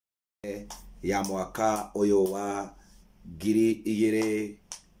ya mwaka uyu wa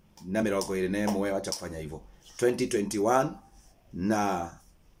 2021. Acha kufanya hivyo 2021, na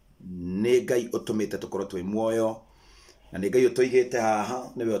nĩ Ngai utumite tukorwo twi muoyo, na nĩ Ngai utuigite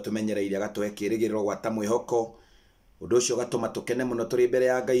haha, niwe utumenyereire agatũhe kĩrĩgĩrĩro gwata mwĩhoko. Ũndũ ũcio gatũma tukene mũno tũrĩ mbere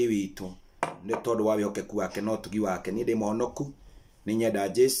ya Ngai witũ, nĩ tondũ wa wĩhokeku wake na ũtugi wake. Niĩ ndĩ mũhonoku, nĩ nyenda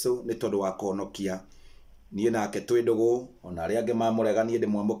Jesu nĩ tondũ wa kũhonokia niĩ nake twĩ ndũgũ, ona arĩa angĩ mamũrega niĩ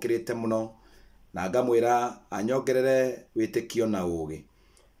ndĩmwamũkĩrĩte mũno, na ngamwĩra anyongerere wĩtĩkio na ũũgĩ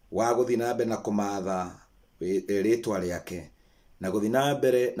wa gũthiĩ na mbere na kũmatha rĩĩtwa rĩake, na gũthiĩ na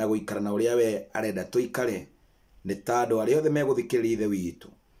mbere na gũikara na ũrĩa we arenda tũikare, nĩ tondũ arĩa othe megũthikĩrĩria ithe witũ,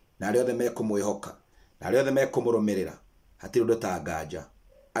 na arĩa othe mekũmwĩhoka, na arĩa othe mekũmũrũmĩrĩra, hatirĩ ũndũ ta nganja,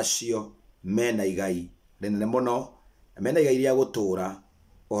 acio mena igai rĩnene mũno, na mena igai rĩa gũtũũra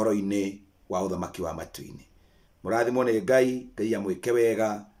ũhoro-inĩ wa ũthamaki wa matu-inĩ. Mũrathimwo nĩ Ngai, Ngai amwĩke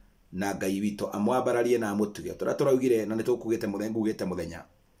wega, na Ngai witũ amwambararie na amũtuge. Tũrĩa tũraugire na nĩ tũkugĩte mũthenya,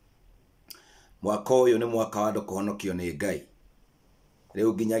 mwaka ũyũ nĩ mwaka wa andũ kũhonokio nĩ Ngai.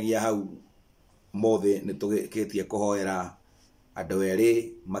 Rĩu nginyagia hau mũthĩ nĩ tũgĩkĩtie kũhoera andũ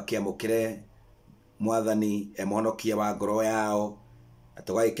erĩ makĩamũkĩre Mwathani mũhonokia wa ngoro yao, na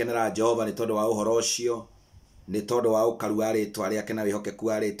tũgagĩkenera Jehova nĩ tondũ wa ũhoro ũcio, nĩ tondũ wa ũkaru wa rĩĩtwa rĩake na wĩhokeku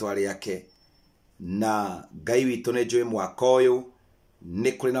wa rĩĩtwa rĩake. Na Ngai witũ nĩ njũĩ mwaka ũyũ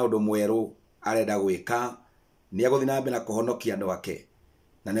nĩ kũrĩ na ũndũ mwerũ arenda gwĩka. Nĩ agũthiĩ na mbere na kũhonokia andũ ake,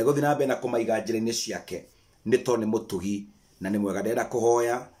 na nĩ agũthiĩ na mbere na kũmaiga njĩra-inĩ ciake, nĩ tondũ nĩ mũtugi na nĩ mwega. Ndĩrenda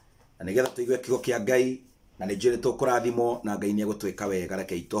kũhoya na nĩgetha tũigue kiugo kĩa Ngai, na nĩ njũĩ nĩ tũkũrathimwo na Ngai nĩ egũtwĩka wega.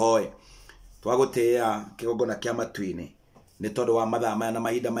 Rekei tũhoe. Twagũtĩĩa kĩgongona kĩa matu-inĩ nĩ tondũ wa mathaa maya na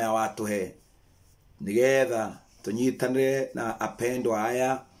mahinda maya watũhe, nĩgetha tũnyitanĩre na apendwa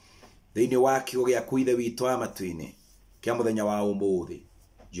aya thĩinĩ wa kiugo gĩaku ithe witũ wa matu-inĩ kĩa mũthenya wa ũmũthĩ.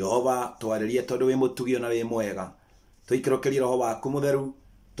 Jehova, twarĩrie tondũ wĩ mũtugi na wĩ mwega. Tũikũrũkĩrie roho waku mũtheru,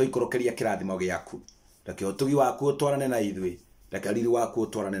 tũikũrũkĩrie kĩrathimo gĩaku. Reke ũtugi waku ũtwarane na ithuĩ, reke riri waku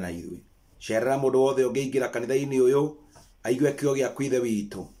ũtwarane na ithuĩ. Cerera mũndũ wothe ũngĩingĩra kanitha-inĩ ũyũ aigue kiugo gĩaku ithe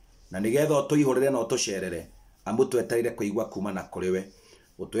witũ, na nĩgetha ũtũihũrĩre na ũtũcerere, amu twetereire kũigua kuma na kũrĩ we.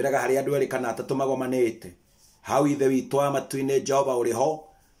 Ũtwĩraga harĩ andũ erĩ kana atatũ magomanĩte, hau ithe witũ wa matu-inĩ Jehova ũrĩ ho.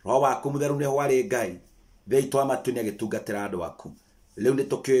 Roho waku mũtheru nĩ ho arĩ Ngai, ithe witũ wa matu-inĩ agĩtungatĩra andũ aku. Rĩu nĩ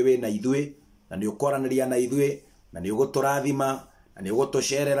tũkĩũĩ wĩ na ithuĩ, na nĩ ũkwaranĩria na ithuĩ, na nĩ ũgũtũrathima, na nĩ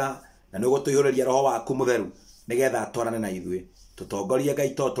ũgũtũcerera, na nĩ ũgũtũihũrĩria roho waku mũtheru, nĩgetha atwarane na ithuĩ. Tũtongorie Ngai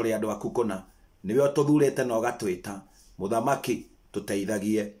tondũ tũrĩ andũ aku kũna, nĩwe ũtũthurĩte na ũgatwĩta. Mũthamaki,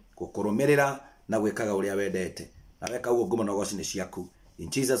 tũteithagie gũkũrũmĩrĩra na gwĩkaga ũrĩa wendete, na weka ũguo ngumo na ũgooci nĩ ciaku. In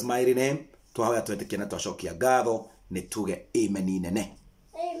Jesus mighty name twahoya twetĩkia na twacokia ngatho, nĩ tuge amen nene.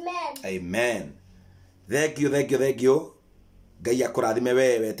 Amen. Thank you. Ngai akũrathime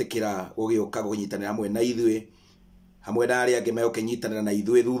we wetĩkĩra gũgĩũka gũnyitanĩra hamwe na ithuĩ, hamwe na arĩa angĩ megũkĩnyitanĩra na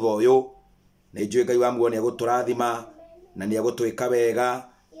ithuĩ thutha ũyũ. Nĩ njũĩ Ngai wa muoyo nĩ egũtũrathima, na nĩ egũtwĩka wega,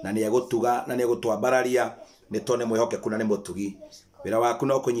 na nĩ egũtuga, na nĩ egũtwambararia, nĩ tondũ nĩ mwĩhokeku na nĩ mũtugi. Wĩra waku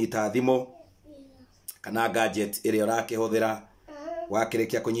no kũnyita thimũ kana gadget ĩrĩa ũrakĩhũthĩra.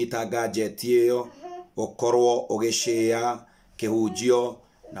 Wakĩrĩkia kũnyita gadget ĩyo, ũkorwo ũgĩshare kĩhunjio,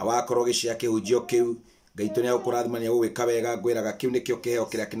 na wakorwo ũgĩshare kĩhunjio kĩu, Ngai tũ nĩ egũkũrathima, nĩ egũgwĩka wega. Ngwĩraga kĩu nĩkĩo kĩheo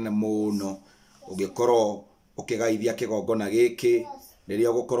kĩrĩa kĩnene mũno ũngĩkorwo ũkĩgaithia kĩgongona gĩkĩ, rĩrĩa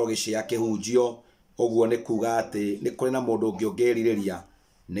ũgũkorwo ũgĩshare kĩhunjio. Ũguo nĩ kuuga atĩ nĩ kũrĩ na mũndũ ũngĩ ũngĩrirĩria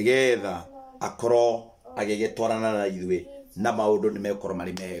nĩgetha akorwo agĩgĩtwarana na ithuĩ, na maũndũ nĩ megũkorwo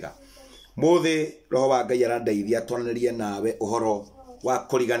marĩ mega. Mũthĩ roho wa Ngai arandeithia twaranĩrie nawe ũhoro wa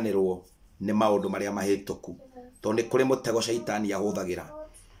kũriganĩrwo nĩ maũndũ marĩa mahĩtũku, tondũ nĩ kũrĩ mũtego Shaitani ahũthagĩra.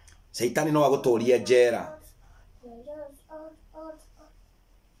 Shaitani no agũtũrie njera.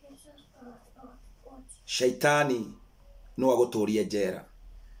 Shaitani no agũtũrie njera,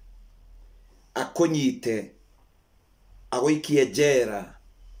 akũnyite, agũikie njera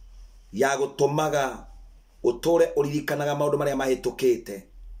ya gũtũmaga ũtũre ũririkanaga maũndũ marĩa mahĩtũkĩte,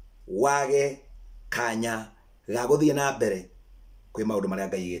 wage kanya ga gũthiĩ na mbere kwĩ maũndũ marĩa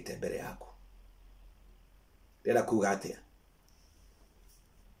Ngai aigĩte mbere yaku. Ndĩrenda kuuga atĩa?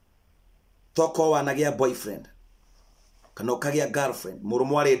 Toko wanagĩa boyfriend kana ũkagĩa girlfriend,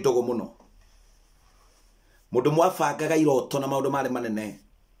 mũrũmwe arĩ ndogo mũno, mũndũ mwabangaga iroto na maũndũ marĩ manene,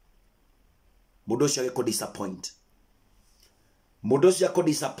 mũndũ ũcio agĩkũ-disappoint. Mũndũ ũcio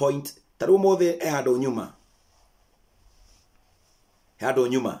akũ-disappoint. Tarĩu mũthĩ handũ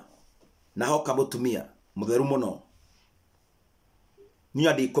nyuma na hoka mũtumia mũtheru mũno.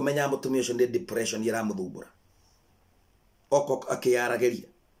 Niĩ ndikũmenya mũtumia ũcio nĩ depression ĩramũthumbũra. Oko akĩyarageria,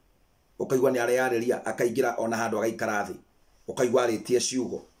 ũkaigua nĩ areyarĩria, akaingĩra ona handũ agaikara thĩ, ũkaigua arĩtie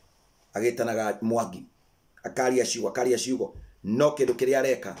ciugo, agitanaga Mwangi akaria ciugo no kindu kiria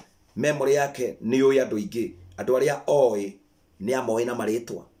areka memory yake ni uyu andu ingi andu aria oi ni amoi na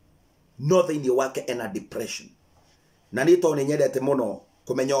maritwa no thiini wake ena depression na ni to ni nyendete muno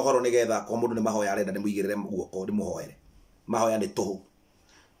kumenya uhoro nigetha ko mundu ni mahoya arenda ni muigirire guoko ni muhoere mahoya ni tuhu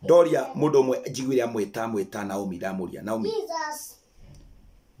doria mundu mwe njiguire amwita Naomi ndamuria Naomi Jesus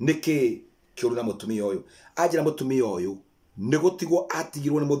niki kiuru na mutumia uyu ajira mutumia uyu ni gutigwo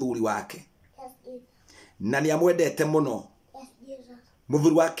atigirwo ni muthuri wake na ni amwendete muno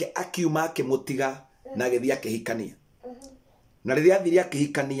muthuri wake akiuma akimutiga na githia kihikania na riria thiria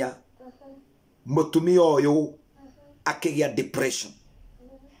kihikania mutumia uyu akigia depression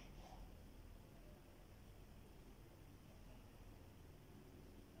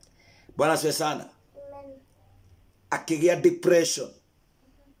Bwana asifiwe sana akigia depression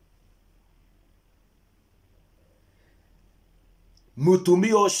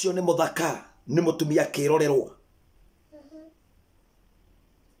mutumia ucio ni muthaka ni mutumia kirorerwa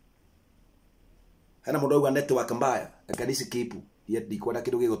hana mundu auga network mbaya kanisa kipu yedi kwenda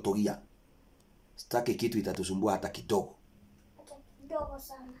kidogo gigotogia sitaki kitu itatusumbua hata kidogo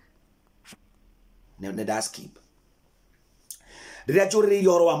sana ne das keep riria njuriri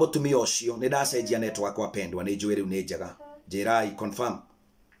horo wa mutumia ucio ni ndacenjia network wa pendwa ni njuri ni njega jirai confirm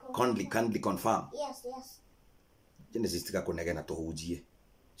kindly confirm yes Genesis tika kunegena tuhujie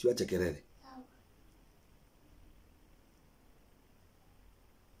cio achekerere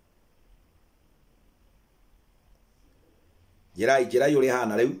jirai uri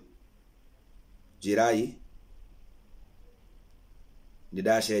hana riu jirai ni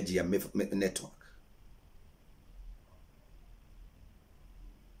ndacenjia network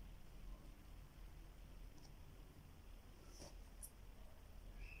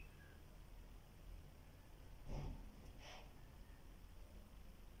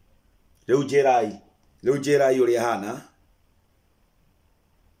Riu jirai uri hana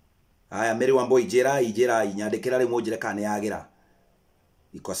aya Mary Wamboi jirai nyandikira ri munjire kana yagira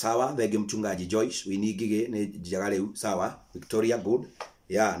iko sawa thenge mchungaji Joyce winingige ni njaga riu sawa Victoria good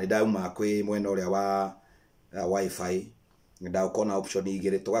ya ni dauma kwi mwena uria wa wifi ni daukona option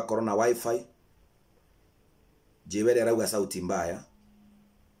igire tugakorwo na wifi jiwere rauga sauti mbaya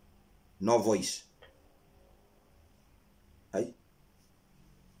no voice ai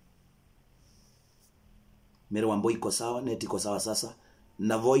Mary Wamboi iko sawa net iko sawa sasa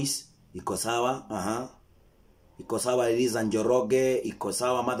na voice iko sawa iko sawa Eliza Njoroge iko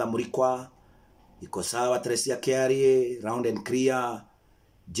sawa Mother Murikwa iko sawa Tresia Kiari round and clear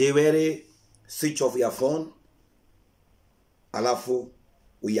Jewere switch off your phone alafu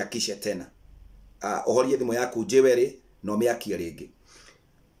uyakishe tena ohorie thimu yaku Jewere no miakia ringi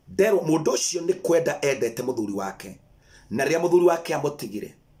dero mundu ucio ni kwenda endete muthuri wake na ria muthuri wake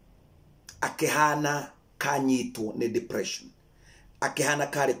amutigire akihana kanyitwo ni depression akihana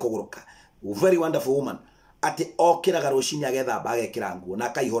kare kuguruka very wonderful woman ati okiraga rucinya agethamba agekira nguo na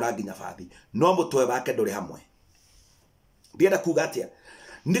akaihora nginya bathi no mutwe wake nduri hamwe ndienda kuga atia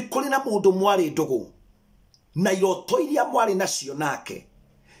ni kuri na mundu mwari ndugu na iroto iria mwari nacio nake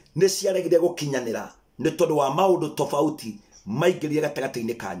ni ciaregire gukinyanira ni tondu wa maundu tofauti maigirie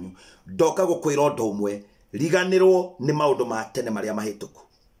gatagati-ini kanyu ndoka gukwira undu umwe riganirwo ni maundu ma tene maria mahituku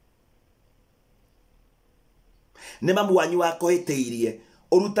ni mamu wanyu wakoheteirie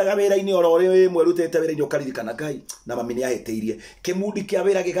urutaga wira-ini oro ri mwe rutete wira-ini ukaririkana Ngai na mami ni aheteirie kimudi kia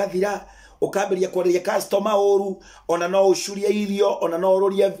wira gigathira ukamberia kwariria customer oru ona no ucurie irio ona no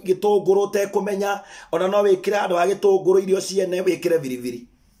ururie gitunguru te kumenya ona no wikira andu a gitunguru irio ciene wikire viriviri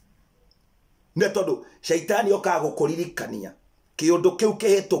ne tondu shaitani okagukuririkania kiundu kiu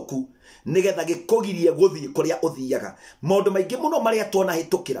kihituku nigetha gikugirie guthie kuria uthiaga maundu maingi muno maria tuona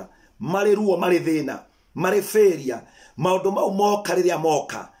hitukira mari ruo mari thina mari feria maundu mau moka riria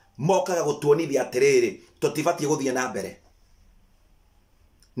mokaga gutuonithia atiriri tutibatie guthie na mbere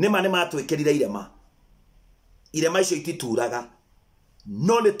nima matwikirire irema icio itituraga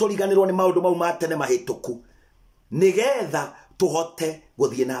no ni turiganirwo ni maundu mau matene mahituku nigetha tuhote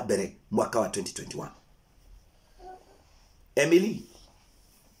guthie na mbere mwaka wa 2021 Emily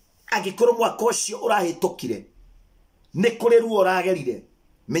agikoro mwaka ucio urahitukire ni kuri ruo uragerire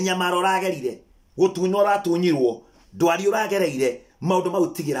menyamaro uragerire gutunya uratunyirwo ndwari uragereire maundu mau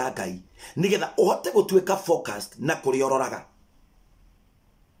tigira Ngai nigetha uhote gutwika focused na kuri ororaga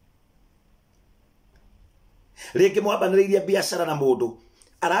ringi mwambaniririe biashara na mundu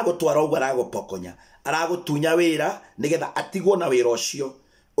aragutwara ugu aragupokonya aragutunya wira nigetha atigwo na wira ucio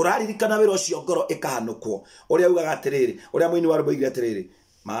uraririkana wira ucio ngoro ikahanukwo uria ugaga atiriri uria mwini wa rwimbo igire atiriri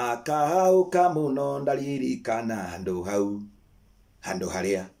makahau kamuno ndaririkana handu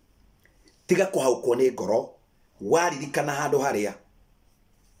haria tiga kuhaukwo ni ngoro waririkana handu haria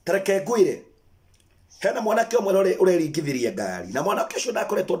tareke ngwire hena mwanake omwe ureringithirie ngari na mwanake ucio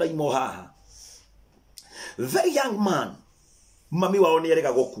ndakoretwo ndaimo haha very young man mami wao ni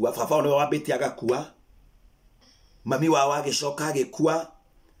erega gukua baba wao ni wambite agakua mami wao agicoka agikua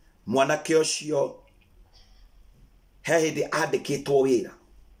mwanake ucio he hindi andikitwo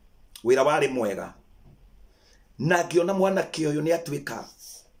wira wari mwega na ngiona mwanake uyu ni atwika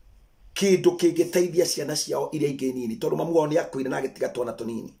kindu kingiteithia ciana ciao iria ingi nini tondu mamu wao ni akuire na agitiga twana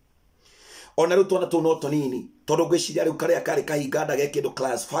tunini ona riu twana tu no tunini tondu ngwiciria riu karia kari kahinga ndage kindu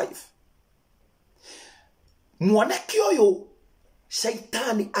class 5 mwanake uyu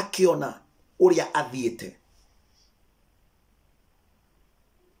shaitani akiona uria athiete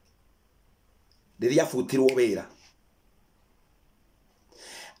riria futirwo wira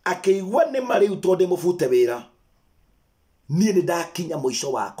akigwa ni mariu tondu mufute wira nie ni ndakinya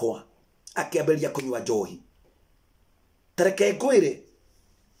muico wakwa akiamberia kunywa njohi tareke ngwire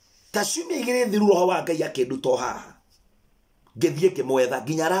tacumi igire thiru roho wa Ngai akinduto haha ngithie ngimwetha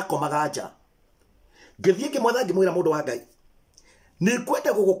nginya arakomaga nja ngithie ngimwetha ngimwira mundu wa Ngai ni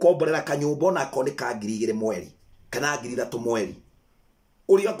kwenda gugukomborera kanyumba ona ko ni ka 2,000 mweri kana 3,000 mweri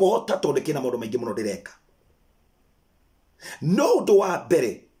uria kuhota tondu kina mundu maingi muno ndireka no undu wa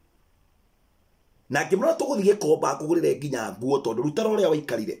mbere na ngimwira tuguthie komba kugurire nginya nguo tondu rutaro uria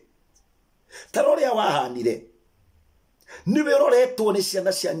waikarire taro uria wahanire niwe uroretwo ni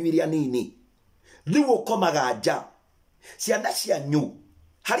ciana cianyu iria nini riu ukomaga nja ciana cianyu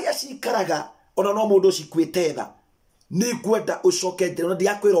haria cikaraga ona no mundu cikwithetha ni kwenda ucoke njira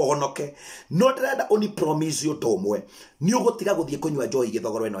ndiakwira uhonoke no ndirenda uni promise undu umwe ni ugutiga guthie kunywa njohi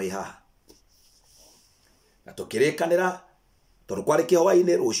githogoro ino ihaha na tukirikanira tondu kwari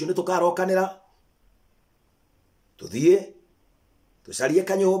kihowaini rucio ni tukarokanira tuthie tucarie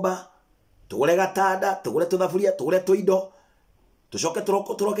kanyumba tugure gatanda tugure tuthaburia tugure tuindo tucoke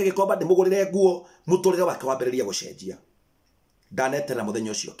turoke gikomba ndimugurire nguo muturire wake wambiriria gucenjia ndanete na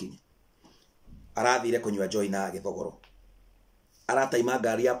muthenya ucio kinyi arathire kunywa njohi na githogoro arataima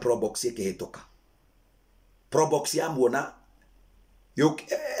ngari ya probox ikihituka probox ya muona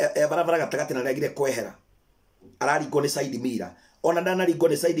barabara gatagati na regire kwehera araringo ni side mirror ona ndanaringo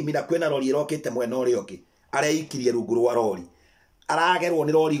ni side mirror kwena rori irokite mwena uri oki areikirie rungu rwa rori aragerwo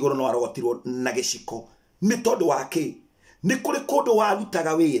ni rori iguru no arogotirwo na giciko ni tondu wake ni kuri kundu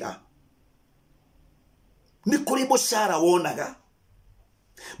warutaga wira ni kuri mucara wonaga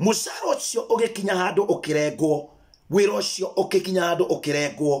mucara ucio ugikinya handu ukirengwo wira ucio ukikinya handu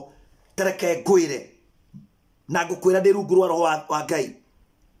ukirengwo tareke ngwire na ngukwira ndi rungu rwa roho wa Ngai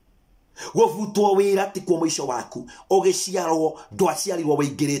guvutwo wira ti kwa muico waku ugiciarwo ndwaciarirwo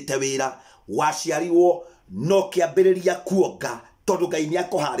wingirite wira waciarirwo no kiambiriria kuonga tondu Ngai ni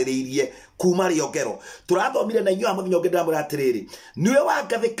akohaririirie kuma riogero turathomire na inyo amuthenya ungi ndamura atiriri niwe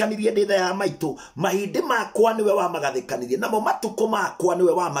wangathikanirie nditha ya maitu mahindi makwa niwe wamagathikanirie namo matuko makwa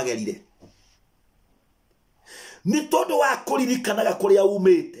niwe wamagerire ni tondu wa kuririkanaga kuria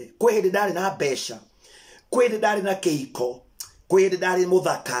umite kwi hindi ndari na mbeca kwi hindi ndari na kihiko kwi hindi ndari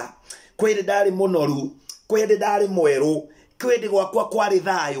muthaka kwi hindi ndari munoru kwi hindi ndari mweru kwi hindi gwakwa kwari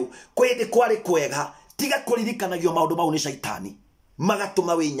thayu kwi hindi kwari kwega tiga kuririkanagio maundu mau ni shaitani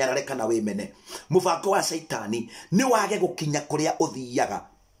magatuma winyarare kana wimene mubango wa shaitani ni wage gukinya kuria uthiaga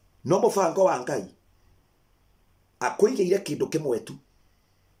no mubango wa Ngai akuigeire kindu kimwe tu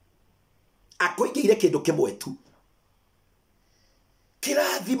akuigeire kindu kimwe tu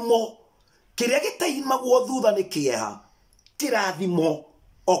kirathimo kiria gitaimagwo thutha ni kieha kirathimo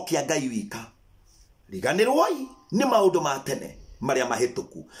o kia Ngai wika Riganiruo ni maundu ma tene maria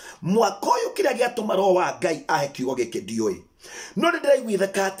mahituku mwaka uyu kiria giatuma roho wa Ngai ahe kiugo giki ndioi no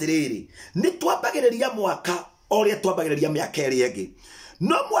ndiraiguitheka atiriri ni twambagiriria mwaka oria twambagiriria miaka eri ingi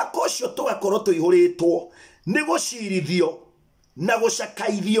no mwaka ucio tugakorwo tuihuritwo ni gucirithio na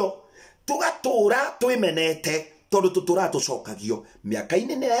gucakaithio tugatura twimenete tondu tutura tucokagio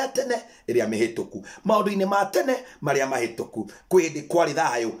miaka-ini ni ya tene iria mihituku maundu-ini ma tene maria mahituku kwindi kwari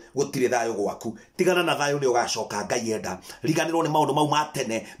thayo gutire thayo gwaku tigana na thayo ni ugacoka Ngai enda Riganiruo ni maundu mau ma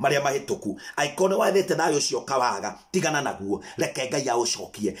tene maria mahituku aikone wathete thayo ucio kawaga tigana naguo reke Ngai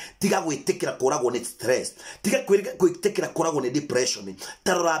aucokie tiga gwitikira kuragwo ni stress tiga gwitikira kuragwo ni depression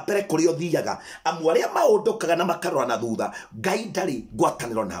tarora mbere kuri uthiaga amu aria maundukaga na makarora na thutha Ngai ndari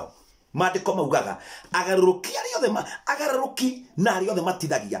ngwataniro nao Mandiko maugaga agaruruki na ariothe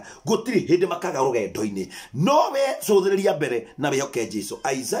matithagia gutiri hindi makaga rugendo-ini no we cuthiriria mbere na wihoke Jesu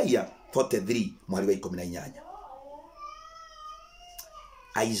Isaiah 43 mwari wa 18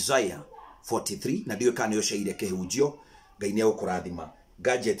 Isaiah 43 na ndiwe kana yoceire kihunjio Ngai ni agukurathima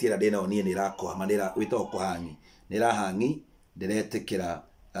gadget ira ndina onie ni rakoha manira wito kuhangi ni rahangi ndiretikira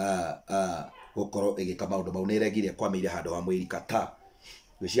gukoro igika maundu mau niregire kwa meire hando wa mwiri kata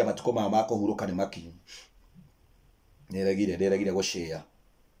wiciya matuko ma kuhuruka ni makinyu niregire gushare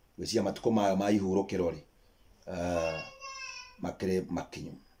wiciya matuko ma ihurukiro ri makire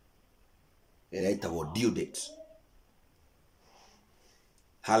makinyu iraitagwo due date.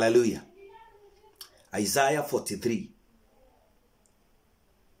 Hallelujah. Isaiah 43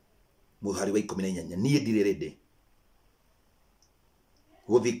 muhari wa 18 nie ndirerede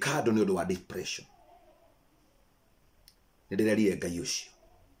guthikado ni undu wa depression ndirerire ngai ucio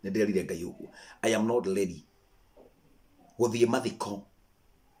ndirerire ngai uguo. I am not ready guthie mathiko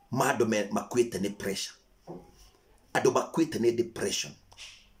mando makwite ni pressure ando makwite ni depression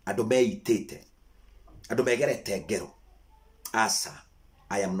ando meitete ando megerete ngero asa.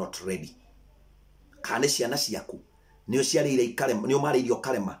 I am not ready. Kane ciana ciaku nio ciarire ikarema nio maririo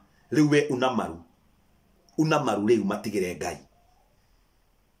karema riu we unamaru riu matigire ngai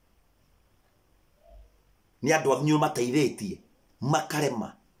ni andu anyu mateithitie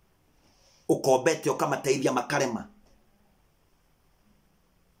makarema ukombete ukamateithia makarema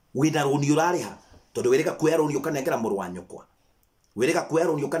wina runi urariha tondu wirika kuya runi ukanengera muru wa nyukwa wirika kuya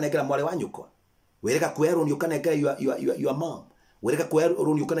runi ukanengera mwari wa nyukwa wirika kuya runi ukanengera your mom wirika kuya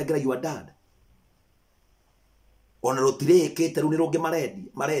runi ukanengera your dad ona rutirikite runi rungi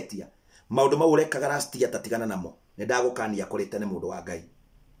maretia maundu mau urekaga rasti atatigana namo ni ndagukania kurite ne mundu wa ngai.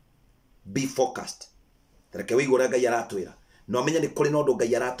 Be focused. Reke wigura ngai aratwira no menya ni kuri no ndu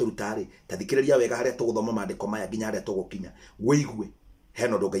ngai araturuta ri tathikiriria wega haria tuguthoma mandiko maya nginya haria tugukinya wigue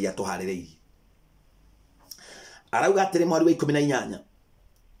heno ndu ngai atuharireirie. Arauga atiri mwari wa 18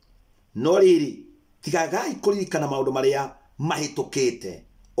 no riri tigagai kuririkana maundu maria mahitukite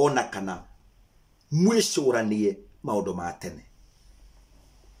ona kana mwicuranie maundu ma tene.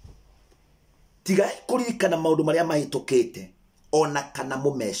 Tigai kuririkana maundu maria mahitukite ona kana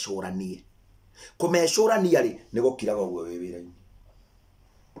mumecuranie. Kumecurania ri ni gukiraga uguo wi wira-ini.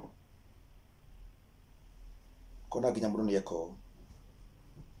 Kona nginya mundu ni eko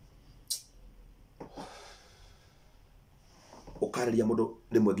ukariria mundu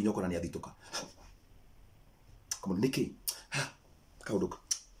rimwe nginya ukona ni athituka kamundu niki kaundu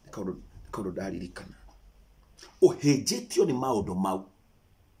ndaririkana uhinjitio ni maundu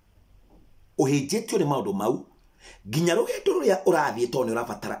mau nginya rugendo ruria urathie to ni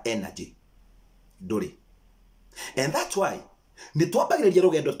urabatara energy nduri. And that's why ni twambagiriria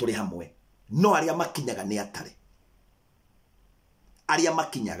rugendo turi hamwe no aria makinyaga ni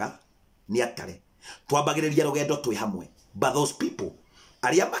atare twambagiriria rugendo turi hamwe but those people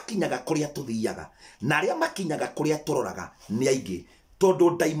aria makinyaga kuria tuthiaga na aria makinyaga kuria turoraga ni aingi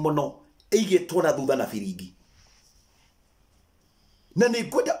tondu ndaimono eigitwo na thutha na biringi na ni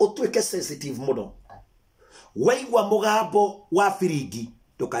kwenda utweke sensitive muno waigwa mugambo wa biringi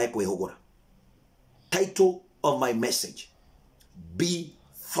ndukae kwihugura. Title of my message: be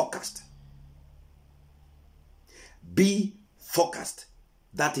focused. Be focused.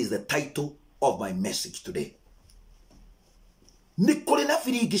 That is the title of my message today. Nikuri na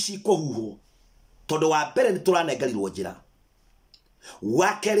biringi ciko huho tondu wa mbere ni turanengarirwo njira,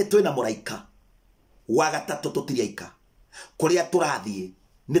 wa keri twina muraika, wa gatatu tutiriaika. Kuria turathie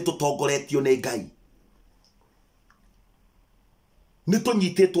ni tutongoretio ni ngai, ni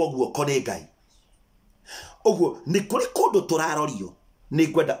tunyititwo guoko ni ngai. Oguo ni kuri kundu turarorio ni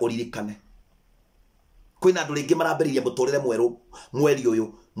ngwenda uririkane. Kwina andu ringi marambiriria muturire mweri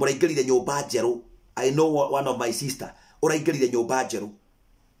uyu muraingirire nyumba njeru. I know one of my sister uraingirire nyumba njeru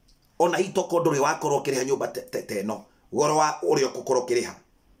ona hitoko nduri wakorwo kiriha nyumba teno goro wa uri okukorwo kiriha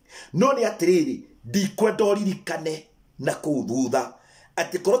no ni atiriri ndikwenda uririkane na kuthutha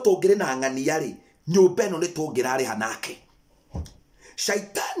ati korwo tungire na ng'ania ri nyumba eno ni tungirariha nake.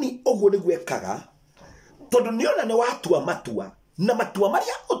 Shaitani oguo ni gwekaga tondu niona ni watua matua na matua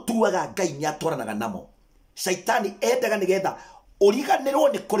maria utuaga ngai ni atwaranaga namo. Shaitani endaga nigetha uriganirwo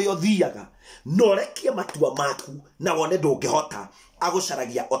ni kuri uthiaga no rekie matua maku na wone ndungihota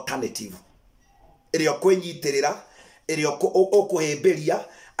agucaragia alternative irio kwinyitirira irio ukuhimbiria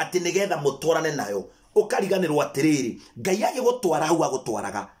ati nigetha mutwarane nayo ukariganirwo atiriri ngai agigutwara hau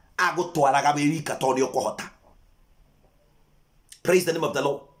agutwaraga wika tondu ukuhota. Praise the name of the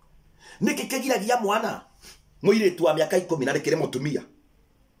Lord. Niki kigiragia mwana muiritu wa miaka 10 na rikire mutumia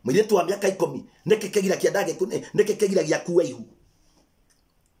muiritu wa miaka 10 niki kigiragia ndage kune niki kigiragia kuwa ihu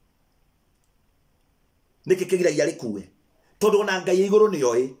niki kigiragia rikuwe tondu na ngai iguru ni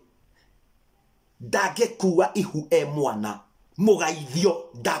yoi ndage kuwa ihu mwana mugaithio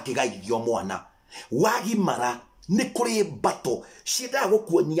ndage gaithio mwana wagimara ni kuri bato shida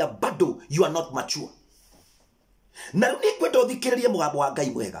gukuonia bado you are not mature. Na ni kwenda uthikiririe mugambo wa Ngai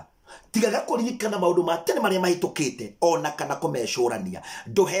mwega. Tigaga kuririkana maundu ma tene maria mahitukite ona kana kumecurania.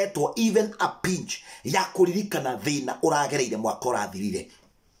 Nduhetwo even a pinch ya kuririkana thina uragereire mwaka urathirire.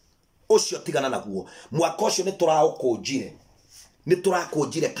 Ucio tigana naguo. Mwaka ucio ni turaukujire. Ni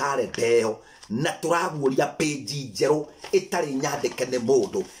turakujire kalendeyo na turaguria page njeru itari nyandike ne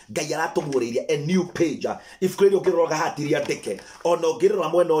mundu. Ngai aratumuuriria a new page. If kweli ugirora hatiria ndeke ona ugirora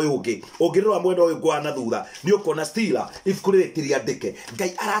mwena uyu ungi ugirora mwena uyu gwana thutha ni ukona stila if kweli tiria ndeke.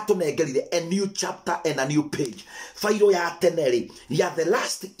 Ngai aratunengerire a new chapter and a new page. Fairo ya teneri ya the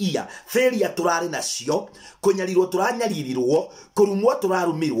last year failure turari nacio kunyarirwo turanyaririrwo kurumwo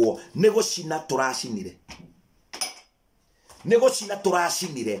turarumirwo negucina turacinire. Negoshina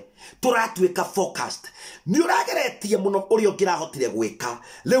turacinire turatuika focused ni urageretie muno uri ukirahotire gwika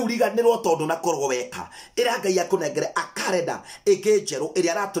riu riganirwo tondu na korwo weka ira Ngai akunengere a calendar ikinjeru iri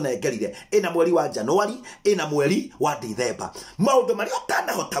aratunengerire ina mweri wa January ina mweri wa December maundu mari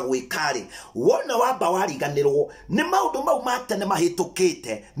utanahota gwika ri wona wamba wariganirwo ni maundu mau matene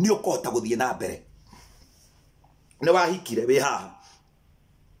mahitukite ni ukota guthie na mbere ni wahikire wi haha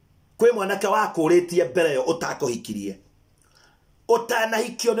kwi mwanake wakuritie mbere yo utakohikirie otana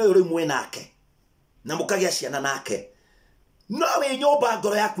hikio no uri mwenake na mukagia ciana nake no we nyomba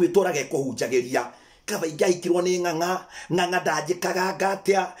ngoro yaku iturage kuhunjagiria kabainga hikirwo ni nganga ndajikaga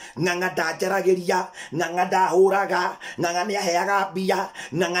ngatia nganga ndajaragiria nganga ndahuraga nganga ni aheaga bia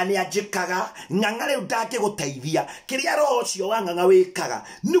nganga ni ajikaga nganga riu ndake guteithia kiria roho cio wa nganga wikaga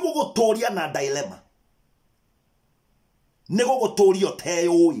ni guguturia na dilemma ni guguturia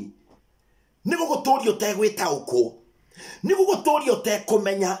teyui ni guguturia tegwitauko nigo gutorio te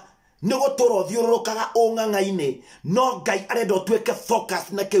kumenya nigo toro thiurukaga ong'ang'aini no Ngai arenda tweke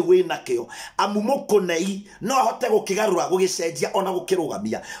focus na kiwi nakio amumukunei no ahote gukigarura gugicenjia ona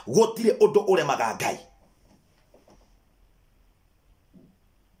gukirugamia gutire undu uremaga Ngai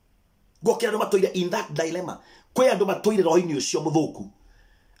gukira andu matoire in that dilemma kwi andu matoire roho-ini ucio muthuku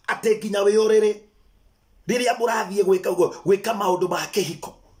ate kinya wiurire riria murathie gwika maundu ma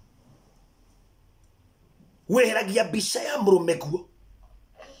kihiko weheragia bica ya murume guo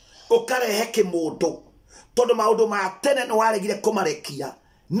ukarehe kimundu tondu maundu ma tene no waregire kumarekia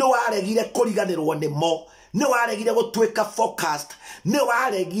no waregire kuriganirwo nimo no waregire gutwika focused no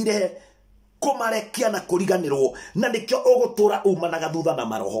waregire kumarekia na kuriganirwo na nikyo ugutura umanaga thutha na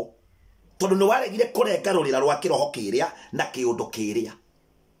maroho tondu no waregire kurengarurira rwa kiroho kiria na kiundu kiria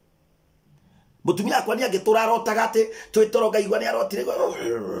mutumia akwa ni agitura arotaga ati twitoro Ngaigua ni arotire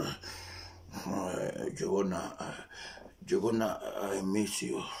Jogona, I miss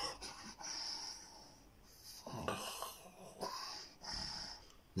you.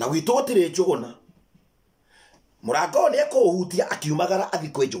 Na witotire Jogona. Murago ne ko hutia akiumagara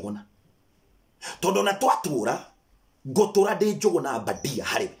athikwe Jogona. Tondo na twatura gotora de Jogona badia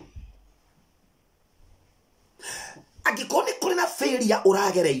hari. Agikone kuri na failure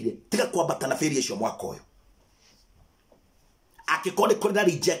uragereire tiga kwambata na failure cio mwaka uyu. Akikone kuri na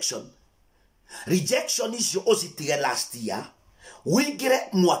rejection icio ucitige last year wingire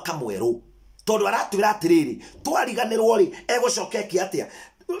mwaka mweru tondu aratwira atiriri twariganirwo ri egucokekia atia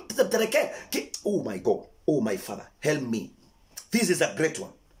tereke oh my God, oh my Father, help me. This is a great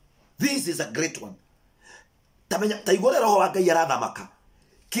one. Tamenya taigore roho wa Ngai arathamaka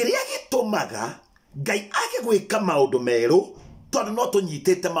kiria gitumaga Ngai age gwika maundu meru tondu no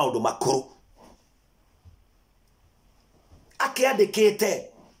tunyitite maundu makuru akiandikite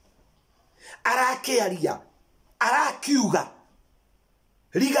arakiaria arakiuga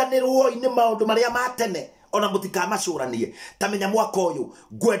riganirwo ine maundu maria matene ona mutika macuranie tamenya mwaka uyu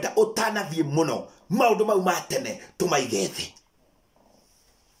gwenda utanathie muno maundu mau matene tumaigethi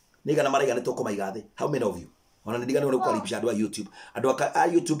nigana marigane tukumaigathi. How many of you ona ndigane ule kukaribisha andu a YouTube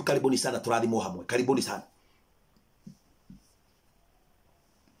YouTube karibuni sana turathimo hamwe karibuni sana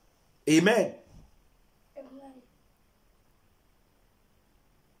amen.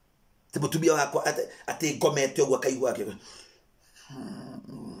 Mutumia wako ate ngomete ogwa kaigua ake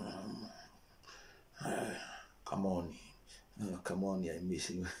come on I miss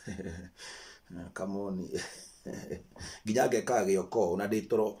you come on ginya geka gioko na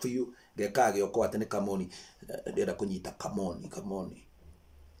nditoro fiu geka gioko ate ni come on ndenda kunyita come on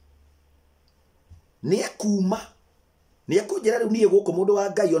ni akuma ni akunjira riu nie guku mundu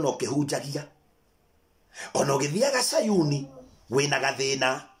wa Ngai ona ukihunjagia ona ugithiaga Sayuni wina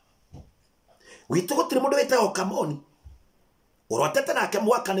gathina witu gutire mundu wetago kamoni urotete nake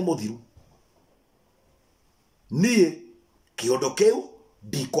mwaka ni muthiru nie kiondo kiu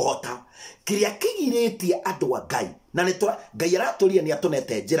ndikuhota kiria kigiritie andu a Ngai na nitura Ngai araturia ni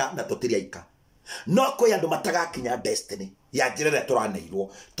atunete njira na tutiri aika no ko yandu matagakinya destiny ya njira ria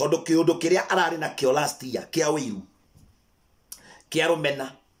turaneirwo tondu kiundu kiria arari na kio last year kia wiru kia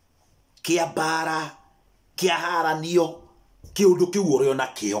rumena kia bara kia haranio kiundu kiu urio na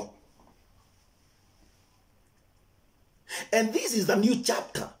kio. And this is the new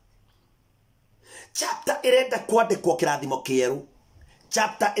chapter. Chapter irenda kwandikwo kirathimo kieru.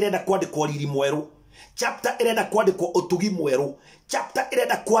 Chapter irenda kwandikwo riri mweru. Chapter irenda kwandikwo utugi mweru. Chapter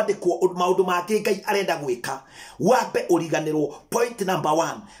irenda kwandikwo maundu make Ngai arenda gwika. Wambe uriganirwo. Point number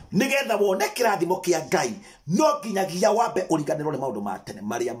 1. Nigetha wone kirathimo kia Ngai no nginyagia wambe uriganirwo ni maundu ma tene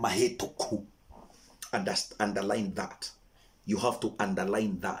maria mahituku. Underline that. You have to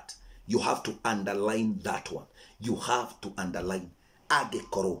underline that. You have to underline that one. You have to underline.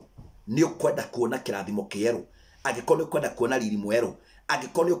 Agikoro ni ukwenda kuona kirathimo kieru. Agikoro ni ukwenda kuona riri mweru.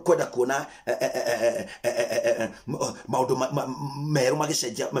 Agikoro ni ukwenda kuona maundu meru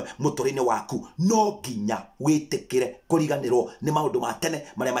magicenjia muturine waku. No nginya witikire kuriganirwo ni maundu ma tene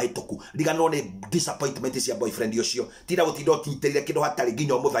maria mahituku. Riganirwo ni disappointment cia boyfriend ucio. Tira gutinda ukinyiterire kindu hatari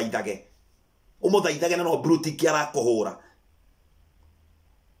nginya umuthaithage. Umuthaithage na no bruti kiara kuhura.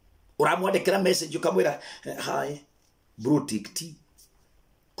 Uramwandikira message ukamwira hi brutik t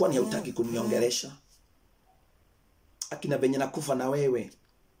kwani hautaki kuniongelesha akina venye nakufa na wewe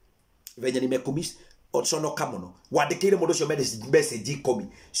venye nimekumiss osono kamono wandikire mundu cio message ikomi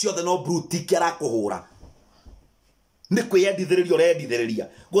ciothe no brutik arakuhura ni kwiyendithiriria urendithiriria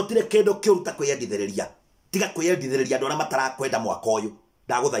gutire kindu kiuruta kwiyendithiriria tiga kwiyendithiriria andu aria matarakwenda mwaka uyu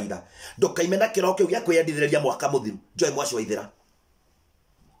ndaguthaitha ndukaimena kiro kiu gia kwiyendithiriria mwaka muthiru Joy Mwaci wa Ithira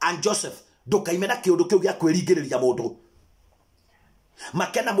and Joseph ndukaimena kiundu kiu gia kwiringiriria mundu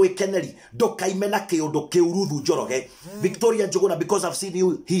Makena Mwikeneri ndukaimena kiundu kiu Ruthu Njoroge Victoria Njuguna because I've seen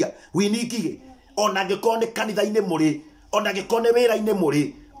you here we need ona gikone kanitha-ine muri ona gikone wira-ine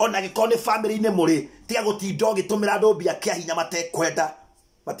muri ona gikone family-ine muri tiga gutinda ugitumira andu mbia kia hinya matekwenda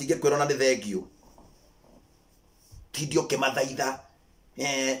matinge kwirona ni thengio tindio kimathaitha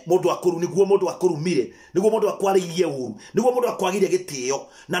mundu akuru niguo mundu akurumire niguo mundu akwaririe uru niguo mundu akwagirie gitio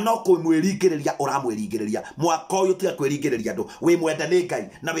na no kumwiringiriria uramwiringiriria mwaka uyu tiga kwiringiriria andu wi mwenda ni Ngai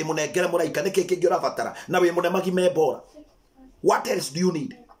na wi munengere muraika niki kingi urabatara na wi munemagi membora. What else do you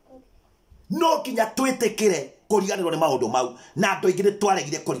need? No kinya twitikire kuriganirwo ni maundu mau na andu aingi ni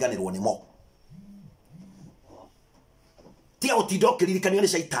twaregire kuriganirwo nimo. Tiga utinda ukiririkania ni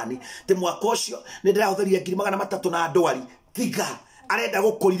shaitani te mwaka ucio ni ndirahutheria 300 na ndwari tiga arenda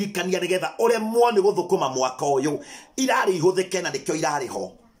gukuririkania nigetha uremwo ni guthukuma mwaka uyu irari ihuthike na nikyo irari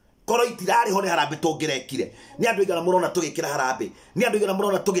ho koro itirari ho ni harambe tungirekire ni andu igana murona tugikira harambe ni andu igana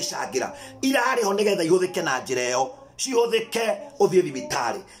murona tugicangira irari ho nigetha ihuthike na njira iyo cihuthike uthie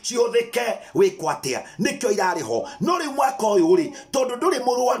thibitari cihuthike wikwatia nikyo irari ho no ri mwaka uyu ri tondu nduri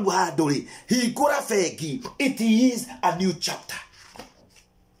murwaru handu ri hingura bengi. It is a new chapter.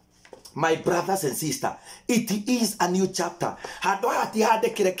 My brothers and sisters, it is a new chapter. Hado hati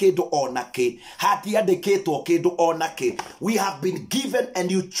handikire kindu onake. Hati handikitwo kindu onake. We have been given a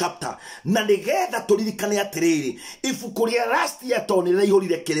new chapter. Na nigetha turirikane atiriri. Ibuku ria last year to ni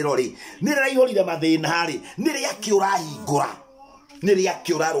raihurire kiriro ri. Ni raihurire mathina ri. Ni ria kiurahingura. Ni ria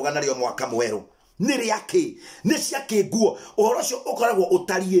kiurarugana rio mwaka mweru. Niri yake niciake nguo uhoro cio ukoragwo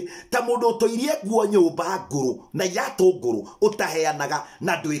utarie ta mundu utoirie nguo nyumba nguru na irato nguru utaheanaga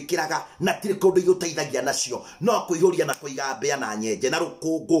na ndwikiraga na tire kundu igutaithagia nacio no kuihuria na kuiga mbea na nyenje na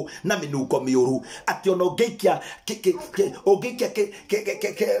rukungu na minungo miuru ati ona ungeikia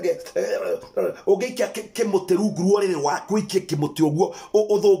kimutiru ruorire waku ikie kimuti uguo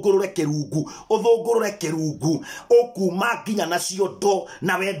uthungurure kirungu ukuma nginya nacio ndo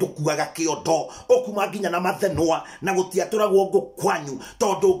na wendu kuaga kiondo okuma nginya na mathenwa na gutiaturagwo ngo kwanyu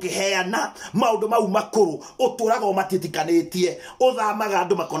tondu ngiheana maundu mau makuru uturaga matitikanĩtie uthamaga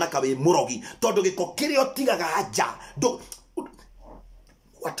andu makona kawe murogi tondu giko kirio tigaga aja.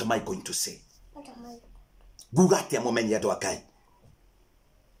 What am I going to say? Gugati amumenye andu akai.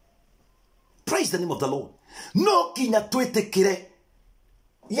 Praise the name of the Lord. No kinya twitikire.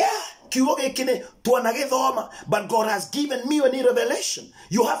 Yeah, kiugo gikine twanagithoma, but God has given me a new revelation.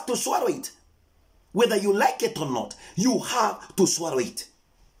 You have to swallow it. Whether you like it or not, you have to swallow it.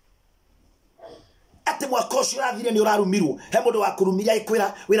 Ate mwaka ucio urathire ni urarumirwo he mundu wa kurumiria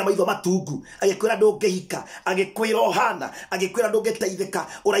agikwira wina maitho matungu agikwira ndungihika agikwira ohana agikwira ndungiteithika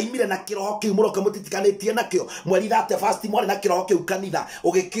uraimire na kiroho kiu muroka mutitikanitie nakio mweri 31 mwari na kiroho kiu kanitha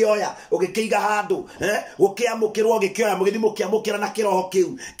ugikioya ugikiiga handu gukiamukirwo ugikioya mugithi mukiamukira na kiroho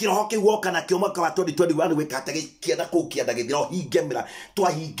kiu woka nakio mwaka wa 2021 wikate kienda kuu kienda githiro hingemira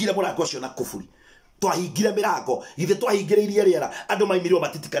twahingire murango ucio na kufuri twahingire mirango ithe twahingiririe riera andu maimirwo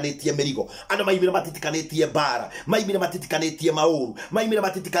matitikanetie mirigo andu maimirwo matitikanetie bara maimirwo matitikanetie mauru maimirwo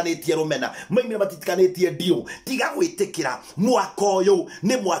matitikanetie rumena maimirwo matitikanetie ndio tiga gwitikira mwaka uyu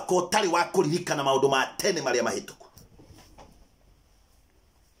ni mwaka utari wa kuririkana maundu ma tene maria mahituku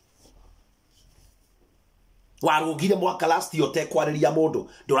warugire mwaka last year utekwariria mundu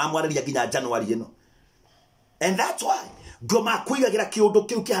nduramwariria nginya January ino and that's why ngoma kuigagira kiundu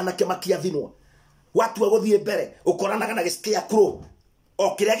kiu kihana kemakia thinwa watu wagothie mbere ukoranaga na gisikia kuro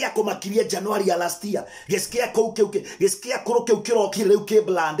o kiria gia kumakirie January ya last year gisikia kuu gisikia kuro kiu kirokire riu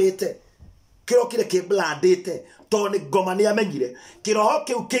kiblandite kirokire kiblandite to ni ngoma ni amenyire kiroho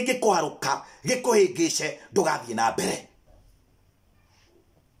kiu kingikuharuka gikuhingice ndugathie na mbere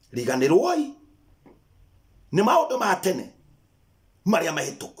Riganiruo ni maundu ma tene maria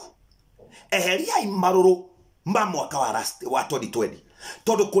mahituku eheriai maruru ma mwaka wa 2020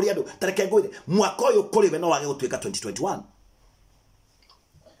 todo kuri andu tareke ngwire mwaka uyu kuri we no wage gutwika 2021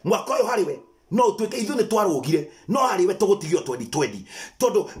 mwaka uyu hariwe no utwike ithu ni twarugire no hariwe tugutigio 2020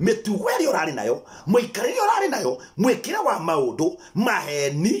 todo metuweri urari nayo muikariri urari nayo mwikira wa maundu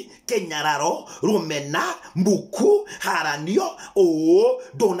maheni kenyararo rumena mbuku haranio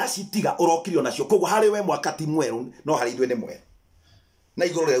dona citiga urokirio nacio koguo hariwe mwaka ti mweru no hari ithu ni mweru na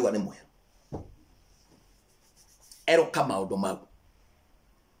iguru riu ni mweru eroka maundu mau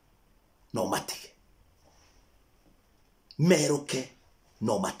no matige meruke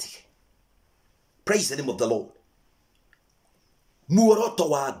no matige. Praise the name of the Lord. Muoroto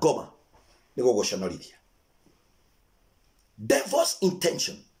wa ngoma ni guguconorithia. Devil's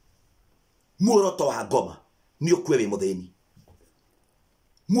intention muoroto wa ngoma ni ukue wi muthini.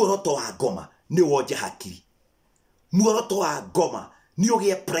 Muoroto wa ngoma ni wonje hakiri. Muoroto wa ngoma ni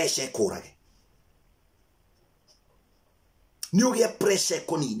ugie pressure kurage. Ni ugie pressure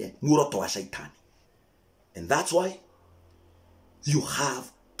kunine muoroto wa shaitani. And that's why you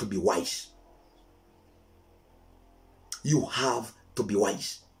have to be wise. You have to be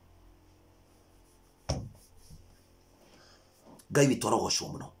wise. Ngai witu arogocwo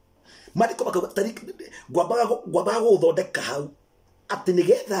muno. Mariko gwambaga guthondeka hau ati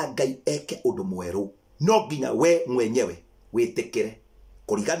nigetha Ngai eke undu mweru no nginya we mwenyewe witikire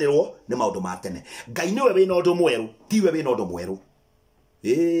kuriganirwo ni maundu ma tene. Ngai niwe wina undu mweru tiwe wina undu mweru.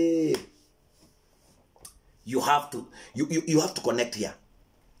 You have to connect here.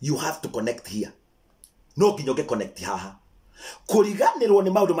 You have to connect here. No nginyoge connect haha. Kuriganirwo ni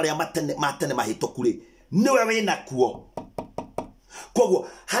maundu maria matene mahituku ri niwe wina kuo. Koguo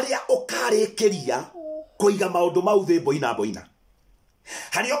haria ukarikiria kuiga maundu mau thi boina.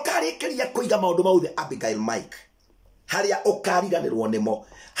 Haria ukarikiria kuiga maundu mau thi Abigail Mike. Haria ukariganirwo nimo.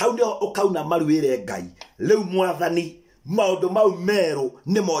 Hau ndio ukauna maruire Ngai. Riu mwathani maundu mau meru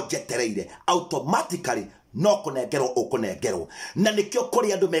nimo njetereire automatically no kunengerwo na nikio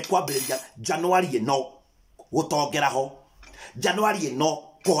kuri andu mekwambiriria January no gutongeraho January no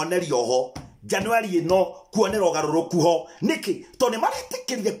kuhonerio ho January no kuonera ugaruruku ho niki to ne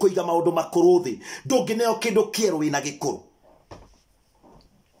maretikirire kuiga maundu makuru thi ndungineo kindu kieru wina gikuru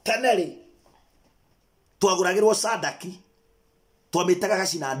taneri twaguragirwo sadaki twamitaga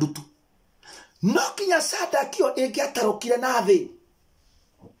gacina ndutu no kinya sadaki o ingiatarukire na thi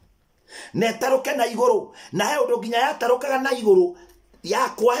netaruke na iguru na he undu nginya yatarukaga na iguru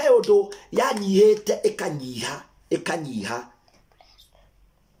yakwa he undu yanyihite ikanyiha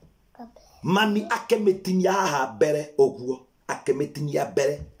mami akemetinia haha mbere oguo akemetinia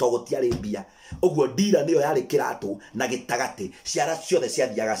mbere to gutiari mbia oguo ndira niyo yari kiratu na gitagati ciara ciothe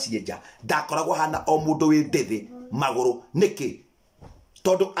ciathiaga cienja ndakoragwo hana o mundu wi ndithi maguru niki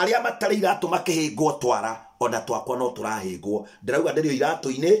tondu aria matari iratu makihingwo twara ona twakwa no turahingwo ndirauga ndirio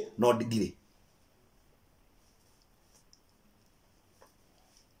iratu-ini no ndire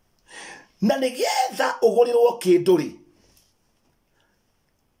na nigetha ugurirwo kindu ri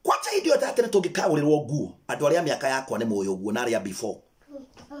kwacha idio tatene tungikagurirwo nguo andu aria miaka yakwa ni moyo guo na aria before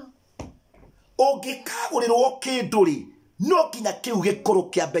ungikagurirwo kindu ri no kinya kiu gikuru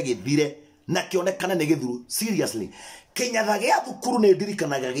kiambe githire na kionekana ni githuru seriously kinyatha gia thukuru ni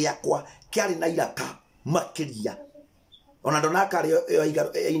ndirikanaga giakwa kiari na iraka makiria ona ndonaka ari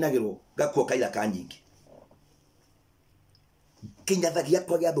inagirwo gakuo kairaka nyingi kinyatha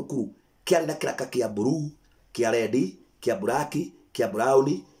giakwa gia thukuru kiarĩ na kĩraka kĩa blue, kĩa red, kĩa black, kĩa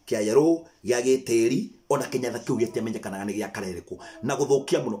brown, kĩa yellow, gĩa gĩtĩri, ona kĩnyatha kĩu gĩtiamenyekanaga nĩ gĩa karerĩkũ, na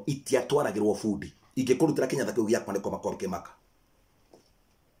gũthũkia mũno itiatwaragĩrwo bundi. Ingĩkũrutĩra kĩnyatha kĩu gĩakwa nĩko makorwo kĩmaka,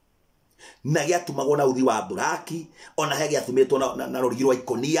 na gĩatumagwo na uthi wa buraki, ona he gĩatumĩtwo na rũrigi rwa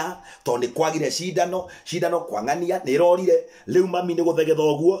ikonia, tondũ nĩ kwagire cindano kwang'ania nĩ rorire. Rĩu mami nĩ gũthegetha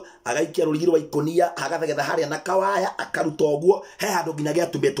ũguo, agaikia rũrigi rwa ikonia, agathegetha harĩa na kawaya, akaruta ũguo, he handũ nginya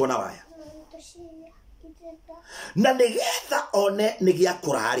gĩatumĩtwo na waya. Na nĩgetha one nĩ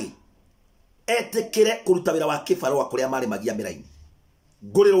gĩakũra-rĩ, etĩkĩre kũruta wĩra wa kĩbarũa kũrĩa marĩmagia mĩraini,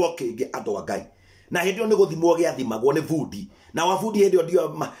 ngũrĩrwo kĩngĩ andũ a Ngai. Na hĩndĩ ĩyo nĩ gũthimwo gĩathimagwo nĩ bundi, na wa bundi hĩndĩ ĩyo ndio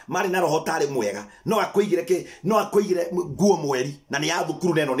marĩ na roho tarĩ mwega, no akũigire nguo mweri, na nĩ ya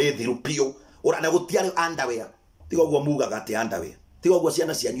thukuru neno nĩ thiru piũ, na gũtiarĩ underwear. Tiga ũguo mugaga atĩ underwear, tiga ũguo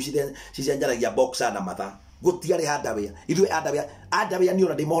ciana cianyu cicenjaragia boxer na mathaa, gũtiarĩ underwear. Ithuĩ underwear nĩ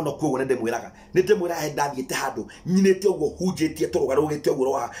ona ndĩmohonoku ũguo, nĩ ndĩmwĩraga he ndathiĩte handũ nyinĩte ũguo hunjĩtie tũrũgarũgĩte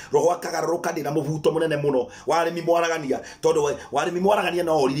ũguo, roho akagarũrũka ndĩ na mũbuto mũnene mũno, warĩmi mwaragania, tondũ warĩmi mwaragania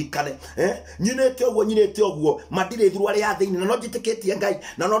no ũririkane, nyinĩte ũguo mandirĩ thuru arĩa thĩinĩ, na no njĩtĩkĩtie Ngai,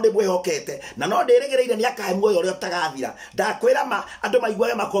 na no ndĩmwĩhokete, na no ndĩrĩgĩrĩire nĩ akahe muoyo ũrĩa ũtagathira. Ndakwĩra ma andũ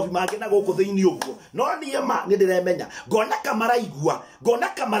maiguage makobi mangĩ na gũkũ thĩinĩ ũguo, no niĩ ma nĩ ndĩremenya, ngona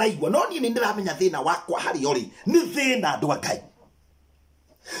kamaraigua, no niĩ nĩ ndĩramenya thĩna wakwa harĩ ũrĩ nĩ thĩna andũ a Ngai.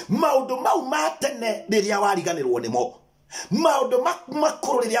 Maũndũ mau ma tene rĩrĩa wariganĩrwo nĩmo, maũndũ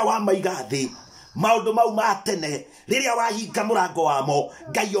makũrũ rĩrĩa wamaiga thĩ, maũndũ mau ma tene rĩrĩa wahinga mũrango wamo,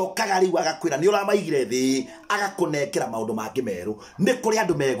 Ngai okaga rĩu agakwĩra nĩ ũramaigire thĩ, agakũnengera maũndũ mangĩ merũ. Nĩ kũrĩ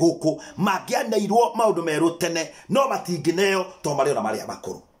andũ me gũkũ mangĩaneirwo maũndũ merũ tene, no matingĩneo tondũ marĩ ona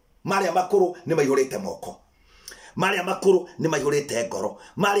marĩa makũrũ nĩ maihũrĩte moko, marĩa makũrũ nĩ maihũrĩte ngoro,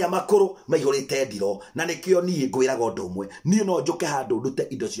 marĩa makũrũ maihũrĩte ndiro. Na nĩkĩo niĩ ngwĩraga ũndũ ũmwe, niĩ no njũke handũ ndute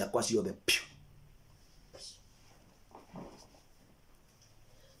indo ciakwa ciothe piũ.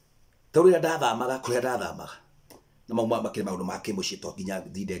 Tondũ rĩrĩa ndathamaga na mauma makĩrĩ maũndũ ma kĩmũciĩ to nginya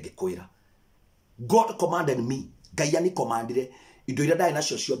thinde ngĩkwĩra, God commanded me, Ngai nĩ commandire indo iria ndarĩ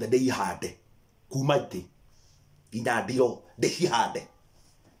nacio ciothe ndĩihande, kuma itĩ nginya ndiro ndĩcihande.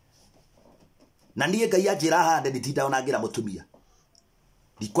 Na niĩ Ngai anjĩra hande nditinda ona ngĩra mũtumia,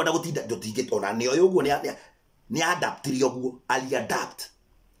 ndikwenda gũtinda ndũtingĩ ona nĩ ũyũ ũguo nĩ adaptire ũguo,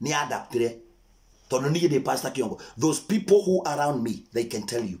 nĩ adaptire, tondũ niĩ ndĩ Pastor Kiongo. Those people who around me, they can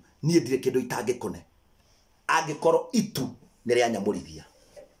tell you niĩ ndirĩ kĩndũ itangĩkone angĩkorwo itu nĩ rĩanyamũrithia.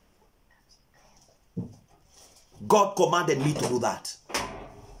 God commanded me to do that.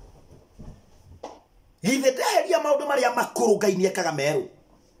 Githĩ ndeheria maũndũ marĩa makũrũ Ngai nĩ ekaga merũ?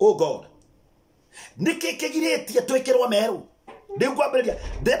 Oh God, nĩkĩ kĩgirĩtie twĩkĩrwo merũ?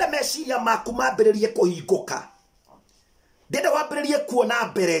 Ndĩkwambĩrĩria, ndenda meciria maku mambĩrĩrie kũhingũka, ndenda wambĩrĩrie kuona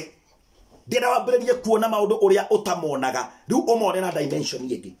mbere, ndenda wambĩrĩrie kuona maũndũ ũrĩa ũtamonaga, rĩu ũmone na dimension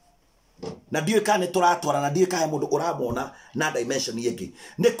ĩngĩ. Na ndiũĩ kana nĩ tũratwarana, ndiũĩ kana mũndũ ũramona na dimension ĩngĩ.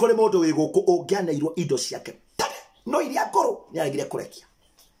 Nĩ kũrĩ mũndũ wĩ gũkũ ũngĩaneirwo indo ciake tene, no iria ngũrũ nĩ aregire kũrekia.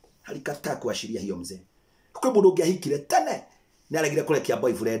 Halikata kuashiria hiyo mzee. Kwĩ mũndũ ũngĩahikire tene nĩ aregire kũrekia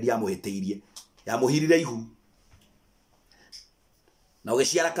boyfriend yamũhĩtĩirie, yamũhirire ihu, na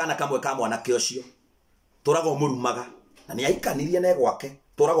ũgĩciara kana kamwe ka mwanake ũcio, tũragwo mũrumaga, na nĩ ahikanirie na gwake,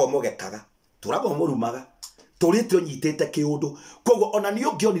 tũragwo mũgekaga, tũragwo mũrumaga, tũrĩte ũnyitĩte kĩũndũ. Koguo ona nĩ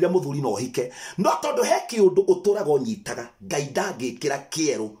ũngĩonire mũthuri no hike, no tondũ he kĩũndũ ũtũraga ũnyitaga, Ngai ndangĩkĩra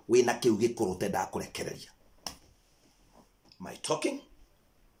kĩerũ wĩna kĩu gĩkũrũ te ndakũrekereria. Am I talking?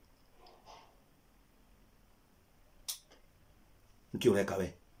 Nkiureka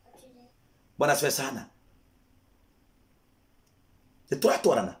we bwana siwe sana,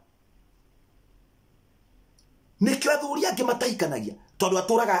 tũratwarana. Nĩkĩo athuri angĩ mataikanagia tondũ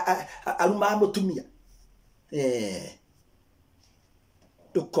atũraga aruma mũtumia.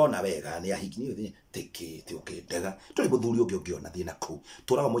 Ndũkona wega nĩ ahiki tĩkĩte ũkĩndega, tũrĩ mũthuri ũngĩ ũngĩona thĩna kũu,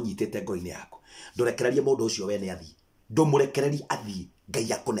 tũraga mũnyitĩte ngoro-inĩ yaku. Ndũrekererie mũndũ ũcio we nĩ athiĩ, ndũmũrekererie athiĩ,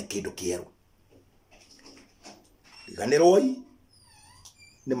 Ngai akone kĩndũ kĩerũ. Riganĩruo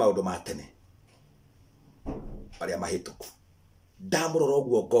nĩ maũndũ ma tene marĩa mahĩtũku. Ndamũrora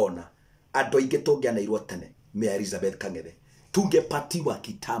ũguo ngona andũ aingĩ tũngĩaneirwo tene, Mary Elizabeth Kang'ethe, tungepatiwa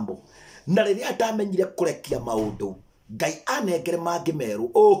kitambo. Na rĩrĩa ndamenyire kũrekia maũndũ, Ngai anengere mangĩ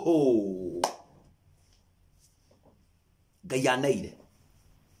merũ. Oho, Ngai aneire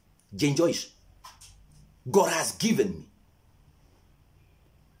Jane Joyce, God has given me.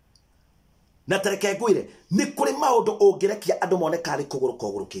 Na tareke ngwĩre nĩ kũrĩ maũndũ ũngĩrekia andũ mone karĩ kũgũrũ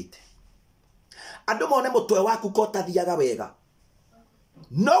kũgũrũkĩte, andũ mone mũtwe waku ko tathiaga wega,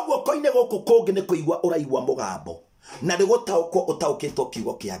 no guoko-inĩ gũkũ kũngĩ nĩ kũigua ũraigua mũgambo, na nĩ gũtaũkwo ũtaũkĩtwo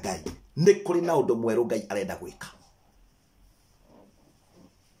kiugo kĩa Ngai. nĩ kũrĩ na ũndũ mwerũ Ngai arenda gwĩka.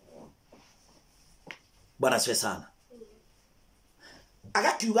 Bwana asifiwe sana.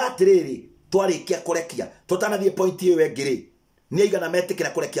 Agakiuga atĩrĩrĩ, twarĩkia kũrekia tũtanathiĩ point ĩyo ĩngĩ rĩ, nĩ aigana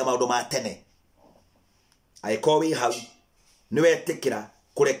metĩkĩra kũrekia maũndũ ma tene. Angĩkorwo wĩ hau nĩ wetĩkĩra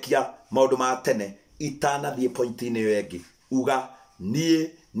kũrekia maũndũ ma tene itanathiĩ point-inĩ ĩyo ĩngĩ, uga niĩ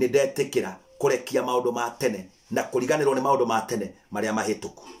nĩ ndetĩkĩra kũrekia maũndũ ma tene na kũriganĩrwo nĩ maũndũ ma tene marĩa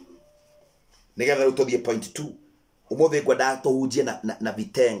mahĩtũku. Nĩgetha rĩu tũthiĩ point 2. Ũmũthĩ ngwendaga tũhunjie na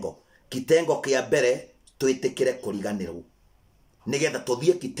vitengo. Kitengo kĩa mbere twĩtĩkĩre kũriganĩrwo, nĩgetha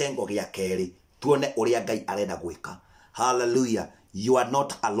tũthiĩ kitengo gĩa kerĩ tuone ũrĩa Ngai arenda gwĩka. Hallelujah. You are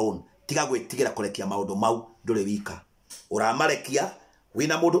not alone. Tiga gwĩtigĩra kũrekia maũndũ mau, ndũrĩ wika. Ũramarekia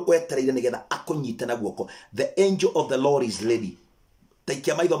wĩna mũndũ wetereire nĩgetha akũnyite na guoko. The angel of the Lord is ready.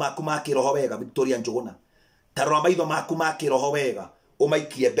 Taikia maitho maku ma kĩroho wega, Victoria Njuguna. Tarora maitho maku ma kĩroho wega,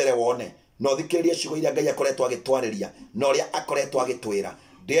 ũmaikie mbere wone. No thikĩrĩria ciugo iria Ngai akoretwo agĩtwarĩria na ũrĩa akoretwo agĩtwĩra.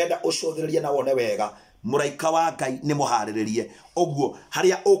 Ndĩrenda ũcũthĩrĩrie na wone wega. Mũraika wa Ngai nĩ mũharĩrĩrie. Ũguo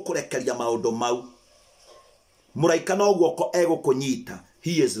harĩa ũkũrekeria maũndũ mau, mũraika no guoko egũkũnyita.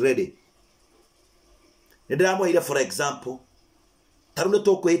 He is ready. Nĩndĩramũheire for example, tarũ nĩ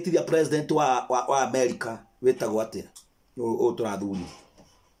tũkwĩhĩtithia president wa America wĩtagwo atĩa tũrathuri.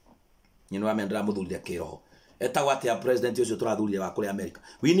 Nyino wa mendera mũthurire kĩroho. Etagwo atĩa president ũcio tũrathurire wa kũrĩa America.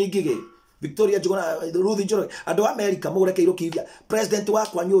 Winingige Victoria Njuguna, Ruth Njoroge, andũ America mũrekeirwo kĩithia. President wa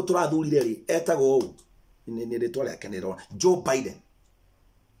kwanyu tũrathurire rĩ, etagwo ũũ. Nĩ rĩtwa rĩake nĩrona Joe Biden.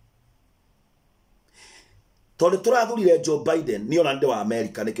 Tondũ tũrathurire Joe Biden, niĩ ona ndĩ wa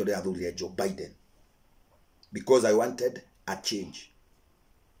America nĩkĩo ndĩrathurire Joe Biden. Because I wanted a change.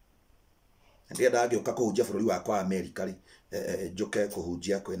 Ndĩrenda agĩũka kũhunjia bũrũri wakwa wa America rĩ, njoke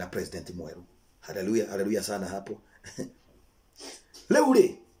kũhunjia kwĩna president mwerũ. Hallelujah, hallelujah sana hapo. Rĩu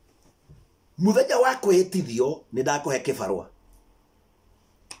rĩ, muthenya wa kwĩhĩtithio nĩ ndakũhe kĩbarũa.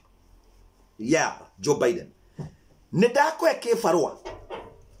 Yeah, Joe Biden. Nĩ ndakũhe kĩbarũa.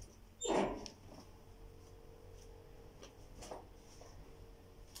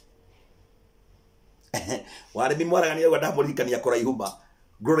 Warĩmi mwaragania ũguo ndamũririkania kũraihuma.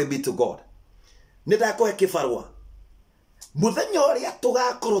 Glory be to God. Nĩ ndakũhe kĩbarũa. Muthenya ũrĩa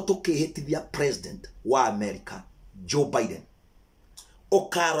tũgakorwo tũkĩhĩtithia president wa America, Joe Biden,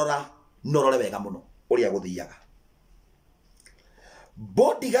 ũkarora norore wega mũno ũrĩa gũthiaga.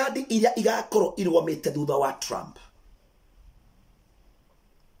 Bodyguard iria igakorwo irũgamĩte thutha wa Trump,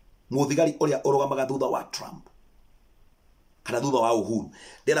 mũthigari ũrĩa ũrũgamaga thutha wa Trump kana thutha wa Uhuru,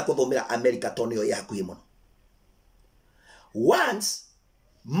 ndĩrenda kũthomera America tondũ nĩyo ĩ hakuhĩ mũno. Once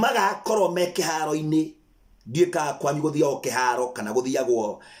magakorwo me kĩharo-inĩ, ndiĩkaga kwanyu gũthiagwo kĩharo kana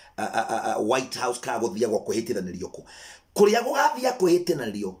gũthiagwo White House kana gũthiagwo kwĩhĩtithanĩrio kũ. Kũrĩa gũgathiia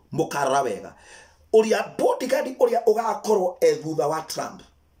kwĩhĩtithanĩrio mũkarora wega. Ũrĩa bodyguard ũrĩa ũgakorwo thutha wa Trump,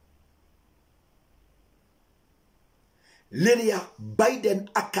 rĩrĩa Biden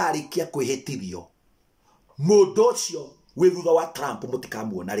akarĩkia kwĩhĩtithio, mũndũ ũcio wĩ thutha wa Trump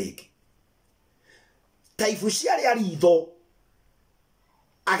mũtikamuona rĩngĩ. Taibu ciarĩa ritho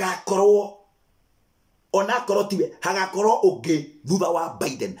agakorwo onakorwo tiwe hagakorwo ũngĩ thutha wa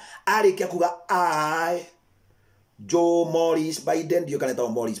Biden arĩkia kuga ai Joe Morris Biden, ndiyo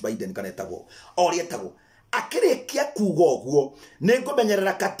kanetagwo Morris Biden kanetagwo orietagwo. Akĩrĩkia kuga ũguo,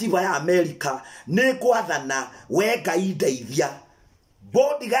 nĩngũmenyerera katiba ya America, nĩngwathana we Ngai ndeithia.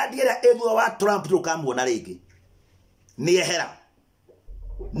 Bodyguard ĩrĩa ĩ thutha wa Trump ndũkamuona rĩngĩ, nĩehera.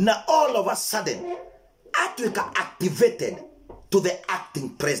 Na all of a sudden atuĩka activated to the acting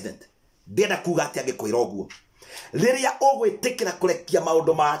president. Ndĩrenda kuga atĩ angĩkwĩra ũguo, rĩrĩa ũgwĩtĩkĩra kũrekia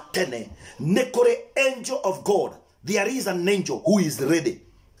maũndũ ma tene, nĩ kũrĩ angel of God. There is an angel who is ready.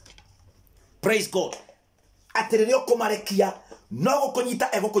 Praise God. Atĩ rĩrĩa ũkũmarekia, no gũkũnyita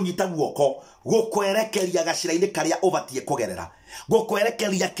egũkũnyita guoko, gũkwerekeria gacĩra-inĩ karĩa ũbatiĩ kũgerera,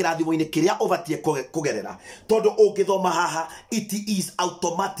 gũkwerekeria kĩrathimo-inĩ kĩrĩa ũbatiĩ kũgerera. Tondũ ũngĩthoma haha, it is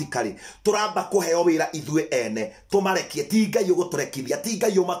automatically tũramba kũheo wĩra ithuĩ ene tũmarekie. Ti Ngai ũgũtũrekithia, ti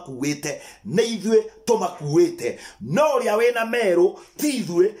Ngai ũmakuĩte, nĩ ithuĩ tũmakuĩte. No ũrĩa wĩna merũ ti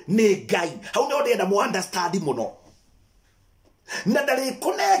ithuĩ, nĩ Ngai. Hau nĩ ndĩrenda mu understand mũno. Na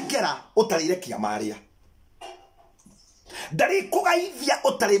ndarĩkũnengera ũtarĩrekia marĩa, ndarĩkũgaithia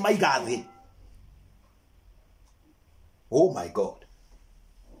ũtarĩ maiga thĩ. Oh my God.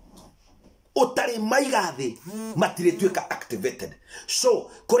 Ũtarĩ maiga thĩ matirĩtuĩka activated. So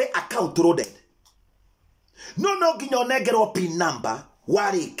kũrĩ account loaded. No nginya ũnengerwo pin number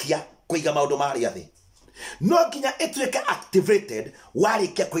warĩkia kũiga maũndũ marĩa thĩ. No nginya ĩtuĩke activated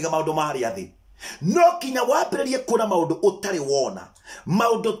warĩkia kũiga maũndũ marĩa thĩ. No nginya wambĩrĩrie kuona maũndũ ũtarĩ wona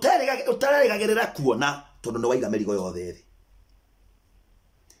maundu utarerigagirira kuona tondu ni waiga mirigo yothe thi.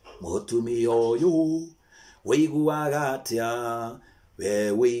 Mutumia uyu wiguaga atia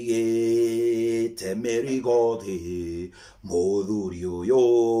we wigite mirigo thi, muthuri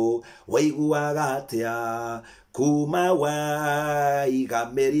uyu wiguaga atia kuma waiga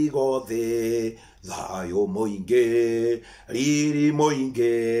mirigo thi, thayo muingi riri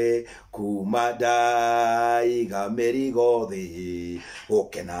muingi kuma ndaiga mirigo thi,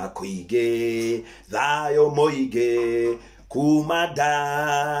 gukena kuingi thayo muingi kuma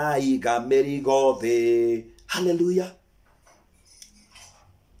ndaiga mirigo thi. Hallelujah.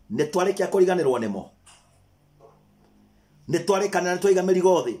 Netwarikia kuriganirwo nimo, netwarikanira twaiga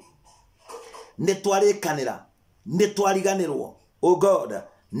mirigo thi, netwarikanira netwariganirwo, oh God,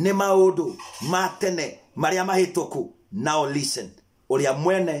 ni maundu matene maria mahituku. Now listen, uria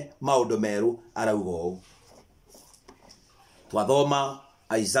mwene maundu meru arauga uu. Twathoma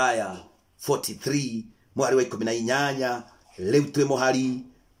Isaiah 43 mwari wa 18, riu twi muhari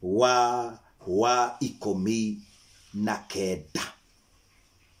wa 19.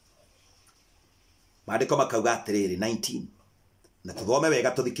 Maandiko makauga atiriri 19, na tuthome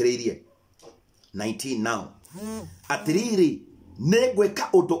wega tuthikiriirie 19 now. Atiriri negweka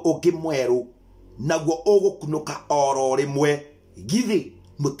undu ungi mweru naguo ugukunuka oro rimwe, githi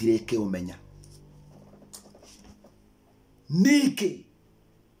mutireke umenya. Niki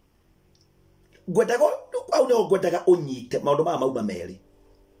gwedago au no gwedaga unyite maundu mauma meri.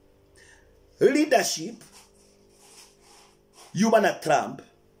 Leadership yuma Trump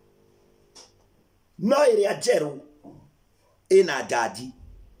no iria jeru ina jaji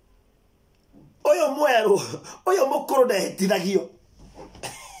oyo mweru oyo mukuru ndehitithagio.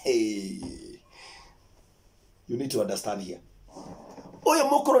 You need to understand here. Oyo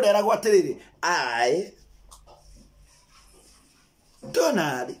mukuru nderagwo atiriri, I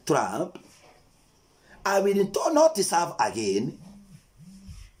Donald Trump, I will not serve again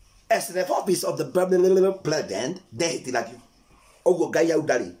as the office of the president. Ndehitithagio oguo Ngai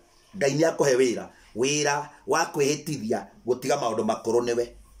audari, Ngai ni akohe wira wa kwihitithia gutiga maundu makuru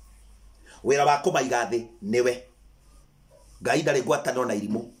niwe, wira wa kumaiga thi niwe. Ngai ndari ngwataniro na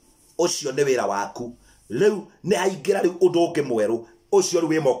irimu, ucio ni wira waku. Riu ni aingira riu undu ungi mweru, ucio riu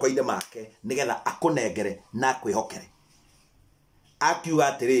wi moko-ini make nigetha akunengere na akwihokere. Akiuga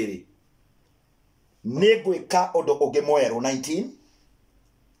atiriri, ni gwika undu ungi mweru. 19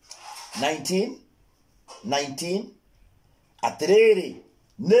 atiriri,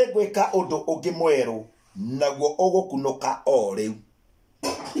 ni gwika undu ungi mweru naguo ugukunuka o riu,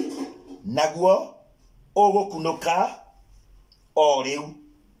 naguo ugukunuka o riu,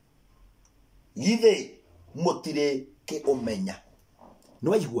 githi mutire ke umenya.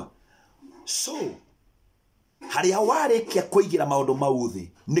 Nwaigua? So haria warikia kuigira maundu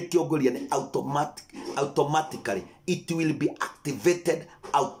mauthi ni kiongoria ni automatically it will be activated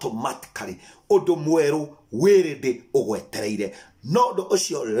automatically. Undu mweru wiridi ugwetereire, no undu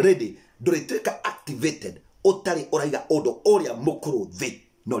ucio ready ndurituika activated utari uraiga undu uria mukuru thi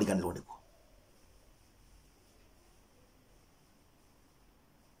no riganirwo niguo.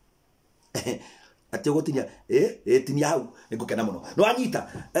 Ati gotinya tinya hau ngukena muno no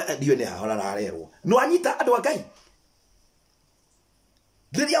anyita dio ne hora rarerwo no anyita andu Ngai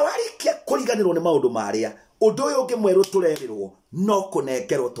riria warikia kuriganirwo ni maundu maria undu uyu ungi mweru turerirwo no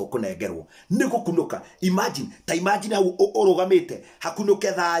kunengerwo tukunengerwo ni gukunuka. Imagine hau urugamite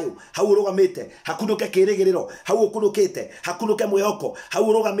hakunuke thayo, hau urugamite hakunuke kirigiriro, hau ukunukite hakunuke mwihoko, hau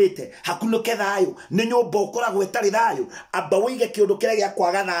urugamite hakunuke thayo. Ni nyumba ukoragwo itari thayo, amba wige kiundu kiria gia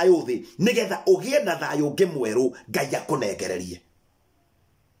kwaga thayo thi nigetha ugie na thayo ungi mweru Ngai akunengererie.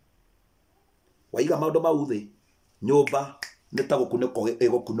 Waiga maundu mau thi nyumba ni ta gukunuka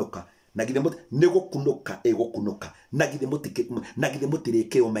igukunuka, nagithe ni gukunuka igukunuka, nagithe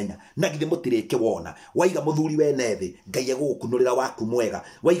mutireke umenya, nagithe mutireke wona. Waiga muthuri wene thi Ngai agukunurira waku mwega,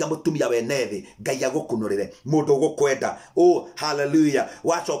 waiga mutumia wene thi Ngai agukunurire mundu ugukwenda. Oh hallelujah.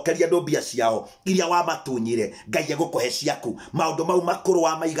 Wacokeria ndu mbia ciao iria wa matunyire Ngai agukuhe ciaku. Maundu mau makuru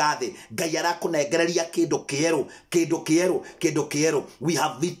wa maiga thi Ngai arakunengereria kindu kieru. We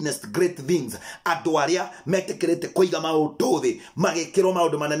have witnessed great things. Andu aria metikirite kuiga maundu thi magikirwo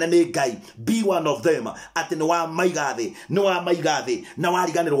maundu manene ni Ngai. Be one of them. Ati ni wa maigathi, na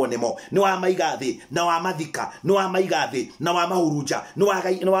wariganirwo nimo, ni wa maigathi, na wa mathika, ni wa maigathi, na wa mahuruja, ni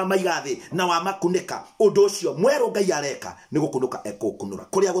wa maigathi, na wa makunika. Undu ucio mweru Ngai areka ni gukunuka ekukunura.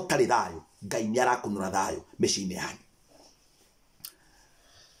 Kuria gutari thayo Ngai ni arakunura thayo micini yanyu.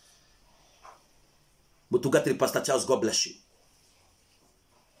 Mutungatiri Pastor Charles, God bless you.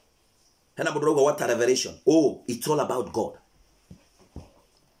 Hena mundu rauga what a revelation. Oh, it's all about God.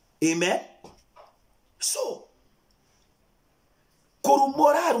 Amen. So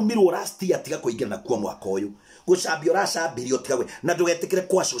kurumora rumiro rasti atiga kuingira na kwa mwaka uyu gucambia uracambirio tigawe na ndugetikire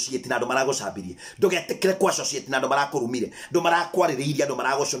kwa associate na andu maragucambirie ndugetikire kwa associate na andu marakurumire andu marakwariria andu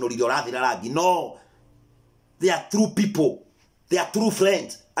maraguconorire urathira rangi. No, they are true people, they are true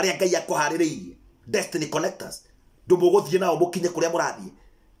friends aria Ngai akuhaririirie, destiny connectors. Ndumuguthie nao mukinye kuria murathie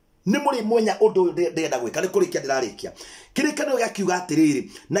ni muri mwenya undu ndenda gwika ni kurikia ndirarikia kirikanio gakiuga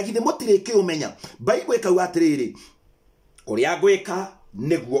atiriri na githe mutiriki umenya Bible ikauga atiriri uria gwika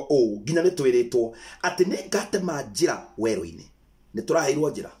niguo o ginya ni twiritwo ati ni ngatema njira weru-ini ni turaheirwo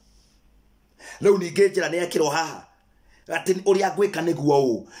njira riu ninge njira ni ekirwo haha ati uria gwika niguo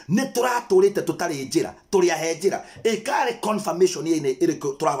o ni turaturite tutari njira turia he njira ikare confirmation ine iri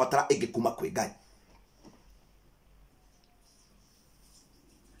turabatara igikuma kwi Ngai.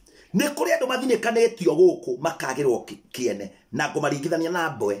 Ni kuri andu mathinekanetio guku makagirwo kiene na ngumaringithania na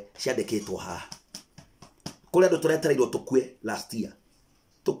mboe ciandikitwo haha. Kuri andu turetereirwo tukue last year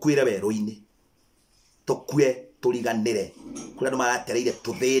tukwire weru-ini tukue turiganire kuri andu maratereire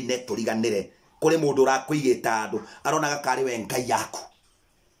tuthine turiganire kuri mundu urakwigita andu aronaga kari we Ngai yaku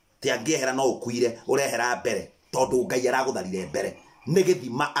ti angiehera no ukuire urehera mbere tondu Ngai aragutharire mbere ni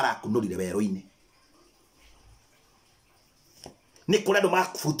githima arakunurire weru-ini. Ni kuri andu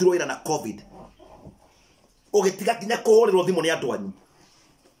mafutirwo ira na covid ugitiga kinya kuhurirwo thimu ni andu anyu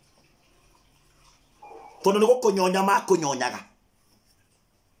tondu ni gukunyonya makunyonyaga.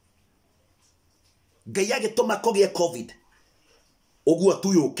 Ngai agituma kugie covid uguo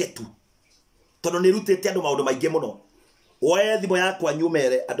tu yuke tu tondu ni rutite andu maundu maingi muno. Oe thimu yakwa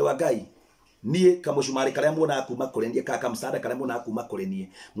nyumere andu a Ngai nie kamucumari karia muona kuma kurenie kaka msada karia muona kuma kurenie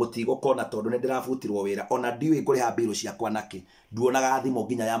mutigo kona tondu ni ndirafutirwo wira ona ndiwe kuriha biru ciakwa naki nduonaga thimu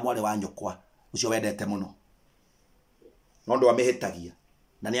nginya ya mware wa nyukwa ucio wendete muno no ndo amehetagia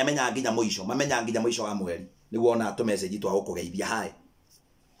na ni amenya nginya muico mamenya nginya muico wa mweri ni wona to message twa gukugeithia. Hi,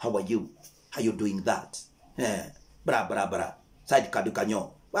 how are you, how you doing that bra side kadu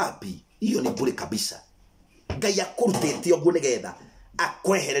kanyo wapi hiyo ni bure kabisa. Ngai akurutete oguo nigetha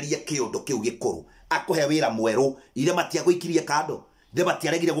akwehererie kiundu kiu gikuru akuhe wira mweru ire matia guikirie kando de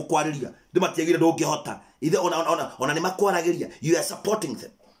matiaregire gukwariria de matiagire ndungihota ithe ona ni makwaragiria. You are supporting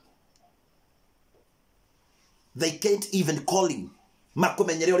them, they can't even call you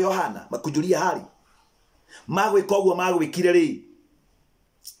makumenyere uri ohana makujuria hari magwika oguo magwikire ri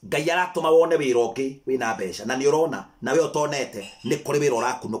Ngai aratuma wone wira ungi wina mbeca na ni urona na we utonete ni kuri wira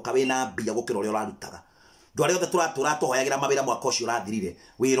urakunuka wina mbia gukira uri urarutaga. Ndware othe turatohoyagira mawira mwaka ucio urathirire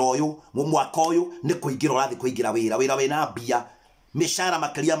wira uyu mwaka uyu ni kuingira urathi kuingira wira wina mbia mishara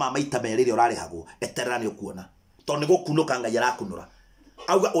makiria ma maita merire urarihagwo eterera ni ukuona tondu ni gukunuka Ngai arakunura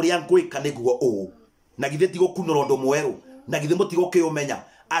auga uria ngwika niguo u na githe ti gukunura ndu mweru na githe mutigo kiumenya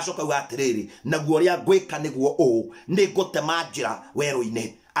acoka auga atiriri naguo uria ngwika niguo u ni ngutema njira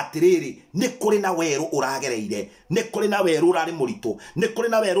weru-ini atiriri ni kuri na weru uragereire ni kuri na weru urari muritu ni kuri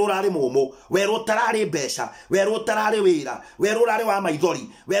na weru urari mumu weru tarari mbeca weru tarari wira weru urari wa maithori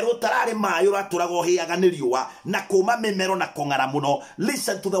weru tarari mayu uraturago hiaga ni riua na kuma mimero na kongara muno.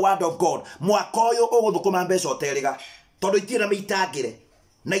 Listen to the word of God. Mwaka uyu uguthukuma mbeca uteriga tondu itire mitangire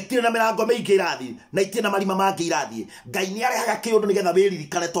na itire na mirango maingi irathi na itire na marima mangi irathi. Ngai ni arehaga kiundu nigetha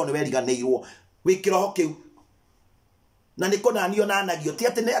wiririkane tondu weriganiirwo wikiroho kiu na niko nanio nanagio ti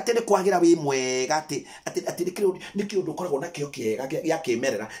ati ni kwagira wi mwega ati ni kiundu koragwo na kio kiega gya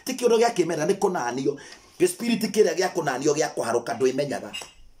kimerera ti kiundu gya kimerera niko nanio the spirit kiria gya kunanio gya kuharuka ndwimenyaga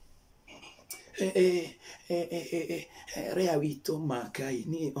rea witu makai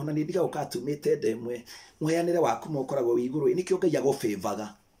ni ona ni ndiga ukatumite ndemwe mweyanire waku mokoragwo wiguru ni kio Ngai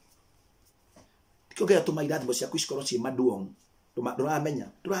agufavaga kio Ngai atuma irathimo ciaku cikorwo ci maduong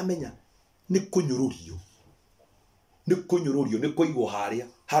nduramenya ni kunyururio ni kunyururio ni kuigwo haria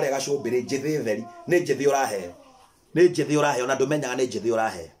gacumbire njithi theri ni njithi urahe ona ndumenyaga ni njithi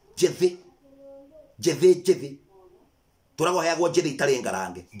urahe njithi turago heagwo njithi itari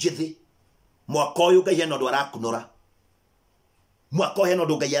ngarange njithi mwaka uyu Ngai eno ndu arakunura mwaka uyu eno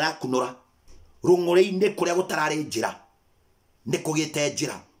ndu Ngai arakunura rung'uri-ini kuria gutarari njira ni kugite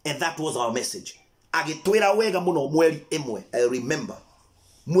njira and that was our message. Agitwira wega muno mweri imwe I remember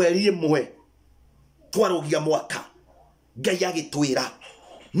mweri imwe twarugia mwaka Ngai agitwira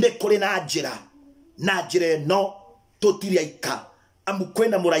ni kuri na njira no tutiri aika amu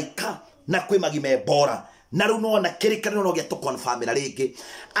kwena muraika na kwi magime bora na riu no na kirikaniro no geto confirm na ringi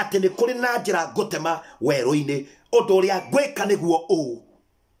ati ni kuri na njira gutema weru-ini undu uria ngwika niguo u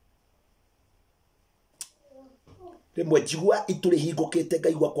rimwe njigua ituri hingukite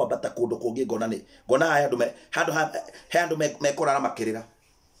ngaigua kwambata kundu kungi ngona haya andu mekorana makirira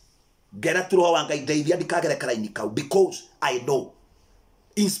Gera turo wa ngai ndeithia ndikagere karaini kau, because I know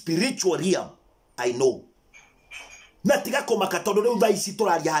in spiritual realm I know. Na tiga komaka tondu riu thaici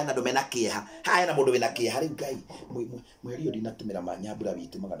turaria hana ndo mena kieha hana mundu wina kieha riu ngai mweri uri natumira nyambura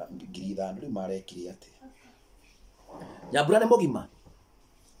witu magana 5,000 riu marekire ate nyambura ni mugima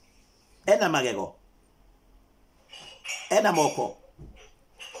ena magego ena moko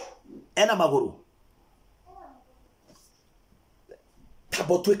ena maguru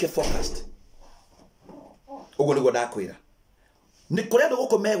tabo twike focused ugo nigo ndakwira ni kuria ndo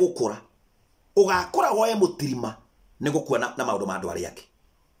guko megukura ugakura hoye mutirima nego kuona na maundu mandu ari yake.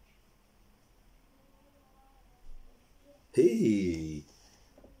 Hey,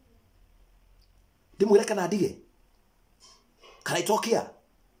 ndimwire kana ndige kana itokia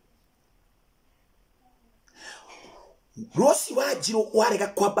Rosi wa Njiro warega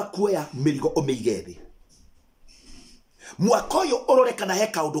kwamba kuoya mirigo umeige thi mwaka uyu urorekana he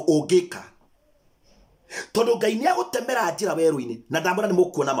kaundu ungika tondu Ngai ni agutemera njira weru-ini na ndamura ni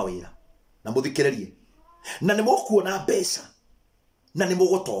mukuona mawira na muthikiririe na ni mukuona mbeca na ni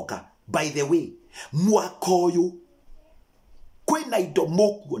mugutonga. By the way, mwaka uyu kwina indo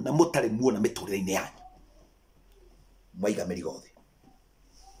mukuona mutari muona miturire-ini yanyu mwaiga mirigo thi.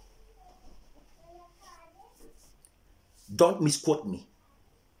 Don't misquote me.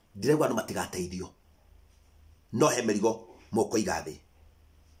 Diregwa no matigateithio no he mirigo moko igathi.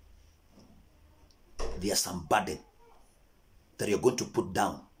 There's some burden that you're going to put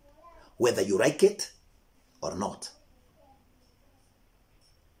down, whether you like it or not.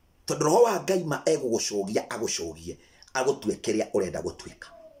 Tondu roho wa Ngai ma egugucogia agucogie agutwekeria urenda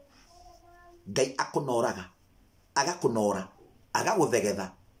gutweka. Ngai akunoraga agakunora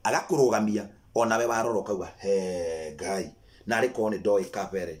agaguthegetha agakurugamia onawe waroroka uga he Ngai na riko ni ndoi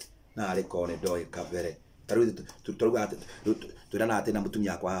kabere na riko ni ndoi kabere taru turana ate na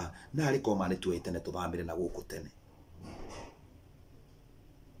mutumia kwa na riko mane tuete ne tubamire na guku tene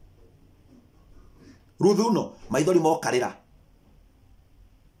ruthuno maithori mokarira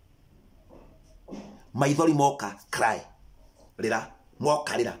maithori moka cry rira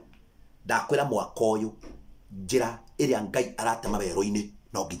mokarira ndakwira mwaka uyu njira iria Ngai aratema werũ-ini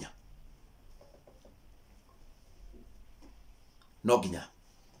no nginya no ginya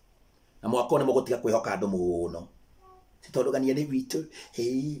na mwako ne mogotiga kwihoka andu muno titondugania ni witu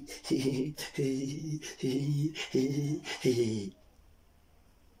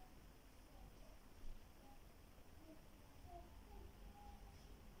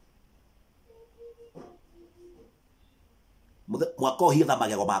mwako hitha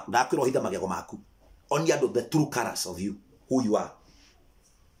magego maku ndakwira hitha magego maku on andu the true colors of you who you are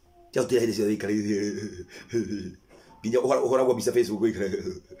tira hidi cio ikari binya uhora gwa bisa Facebook ikare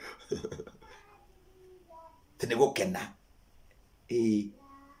tene gukena te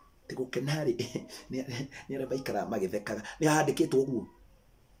gukena ri ni ara baikara magithekaga ni handikitwo guo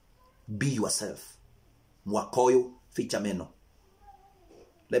be yourself mwaka uyu ficha meno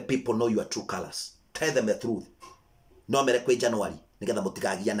let people know your true colors tell them the truth no mere kwe January nigetha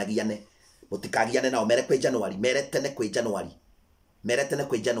mutikagiane na mere kwe January mere tene kwe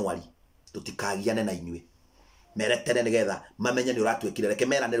January tutikagiane na inywe mere tene nigetha mamenye ni uratwekire reke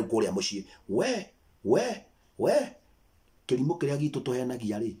mera ne rukuria mucii we kirimo kiria gitu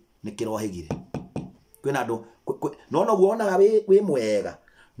tuhenagia ri ni kirohegire kwina andu no wonaga wi mwega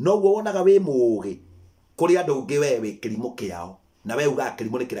no wonaga wi mugi kuri andu ungi we wi kirimo kiao na we uga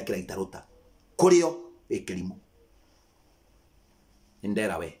kirimo ni kiria itaruta kurio wi kirimo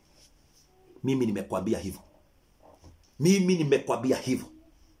ndera we mimi nimekwambia hivyo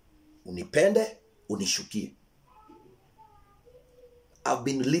unipende unishukie. I've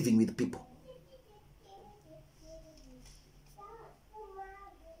been living with people.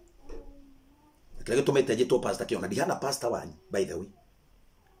 Kile tumete jito pastor kiona dihana pastor wanyu by the way.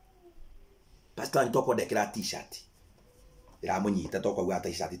 Pastor wanyu toko dekira t-shirt. Ira munyita toko gwa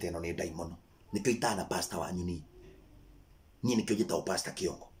t-shirt teno ni daimono. Nikyo itana pastor wanyu ni. Ni nikyo jita pastor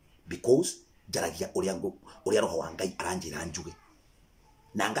kiongo because jaragia uria roho wa Ngai aranjira njuge.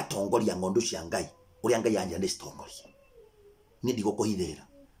 Na ngatongoria ngondu cia Ngai uria Ngai anja ni stongoria. Ni ndigukuhithira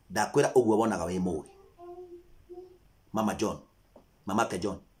ndakwira uguo wonaga wi mugi Mama John Mama ke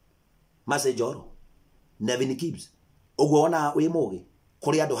John Mase Joro Nevin Gibbs uguo wona wi mugi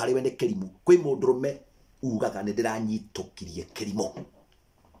kuri andu hari we ni kirimo kwi mundurume ugaga ni ndiranyitukirie kirimo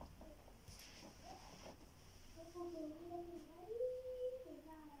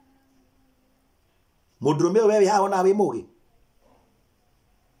mundurume we ha wona wi mugi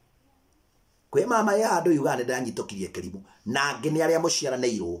kwe mama ya andu yuga ni ndiranyitukirie kirimo na ngene aria muciara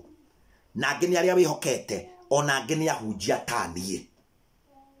neiro na ngene aria wihokete ona ngene ahunjia tanie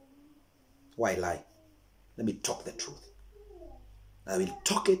Why lie? Let me talk the truth. I will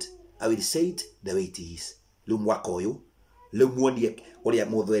talk it. I will say it the way it is. Lumwakoyo. Lumwoniek. Oria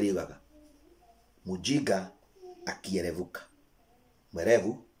modweri gaga. Mujiga akierevuka.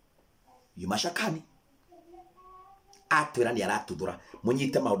 Mwerevu. Yumashakani. Atwira ni aratuthura.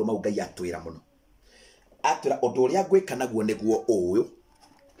 Munyite maundu mau Ngai atwira muno. Atwira undu uria gwika naguo niguo uyu.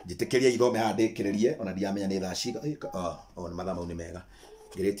 Njitekeria ithome handikiririe ona ndiamenya ni thaa ciga. Ni mathaa mau ni mega.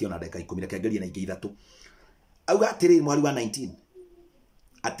 Ngeretie ona ndeka 10 reke ngerie na ingi ithatu. Auga atiriri mwari wa 19.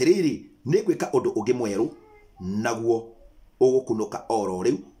 Atiriri ni gwika undu ungi mweru naguo ugukunuka oro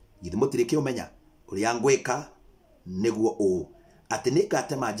riu. Githi mutirike umenya uria ngwika niguo u. Ati ni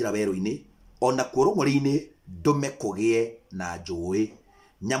ngatema njira weru-ini ona kurunguri-ini ndume kugie na njui.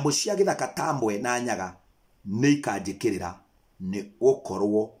 Nyamu cia githaka tambwe na nyaga ni ikanjikirira ni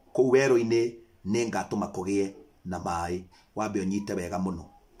ukorwo ku weru-ini ni ngatuma kugie na mai. Wambe unyite wega muno.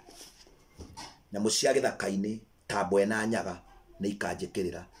 Nyamu cia githaka-ini tambwe na nyaga ni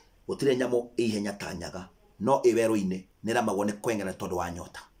ikanjikirira. Gutire nyamu ihenya ta nyaga no iweru-ini ni ramagwo ni kwengera tondu wa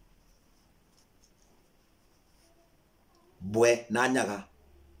nyota. Bwe na nyaga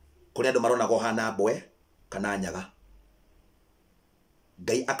kuri andu marona go hana bwe kana nyaga.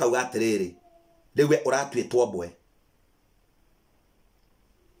 Ngai akauga atiriri riwe uratwitwo bwe.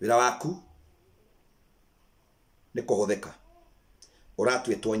 Wira waku ni kuhuthika.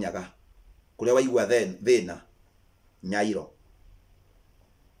 Uratwitwo nyaga. Kuria waigua thina nyairo.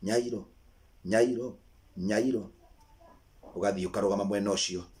 Nyairo. Nyairo. Nyairo. Ugathi ukarugama mwena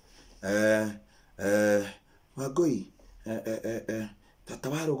ucio. Wangui tata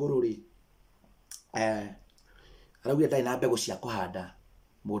wa rugururi arauga ndai na mbegu cia kuhanda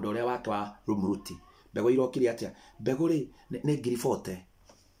mundu uria watwa rumuruti. Mbegu irokire atia? Mbegu ri ni ngiri 40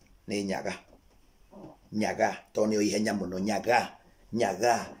 ni nyaga. Nyaga to ni ihenya muno. Nyaga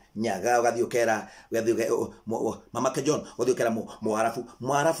ugathi ukera mama ke John ugathi ukera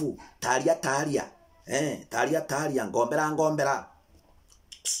muharafu taria taria ngombera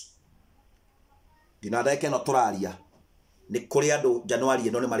dinadeke no turaria ni kuri andu Januari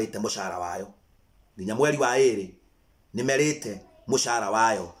ino ni marite mushara wayo nginya mweri wa 2 ni merite mushara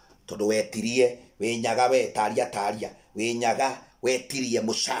wayo tondu wetirie we nyaga we taria we nyaga wetirie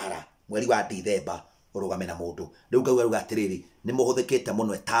mushara mweri wa December urugame na mundu riu ngauga atiriri ni muhuthikite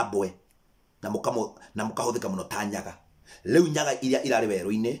muno etambwe na mukahuthika muno ta nyaga. Riu nyaga iria irari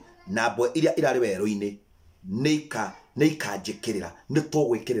weru-ini na mbwe iria irari weru-ini ni ikanjikirira ni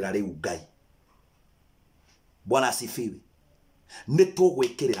tugwikirira riu Ngai. Bwana asifiwe. Ni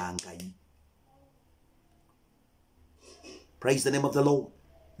tugwikirira Ngai. Praise the name of the Lord.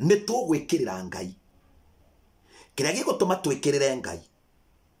 Ni tugwikirira Ngai. Kiria gigutuma twikirire Ngai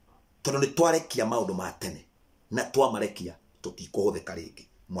tondu ni twarekia maundu ma tene na twamarekia tutikuhuthika ringi.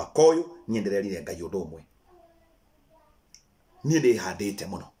 Mwaka uyu niendererire Ngai undu umwe. Ni handite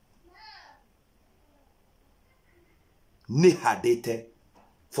muno. Ni handite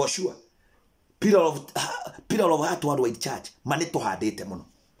for sure. Pillar of Heart Worldwide Church mane tuhandite muno.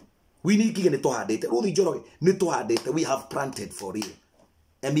 Wini ngige ni tuhandite. Ruthi Njoroge ni tuhandite. We have planted for real.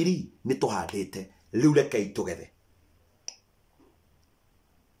 Emily ni tuhandite. Riu rekei tugethe.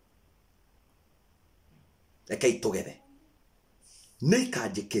 Rekei tugethe. Ni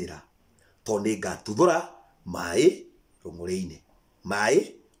kanjikira to ni ngatuthura mai runguri-ini.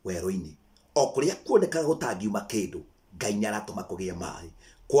 Mai weru-ini. O kuria kuoneka gutangiuma kindu Ngai ni aratuma kugie mai.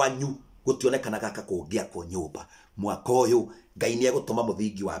 Kwanyu gutionekana gaka kungia ku nyumba. Mwaka uyu Ngai ni egutuma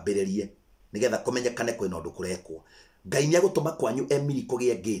muthingi wambiririe nigetha kumenyekane kwina undu kurekwo. Ngai ni egutuma kwanyu Emily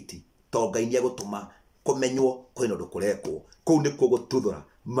kugie gate to Ngai ni egutuma kumenywo kwina undu kurekwo. Kuu nikuo gututhura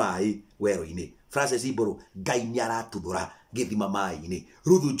mai weru-ini. Francis Iburu Ngai ni aratuthura githima mai-ini.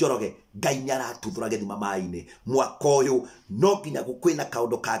 Ruthu Njoroge Ngai ni aratuthura githima mai-ini. Mwaka uyu no nginya gukwina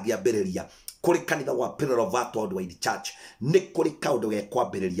kaundu kangiambiriria kuri kanitha wa Pillar of Heart Worldwide Church. Ni kuri kaundu ge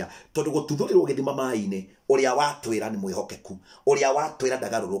kwambiriria tondu gututhurirwo githima mai-ini. Uria watwira ni mwihokeku. Uria watwira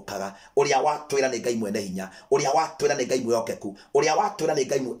ndagarurukaga. Uria watwira ni Ngai mwene hinya. Uria watwira ni Ngai mwihokeku. Uria watwira ni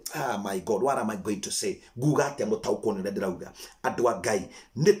Ngai my God, what am I going to say? Nguga atia mutauko ni ndirauga andu a Ngai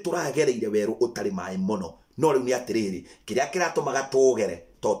ni turagereire weru utari mai muno. No riu ni atiriri kiria kiratumaga tugere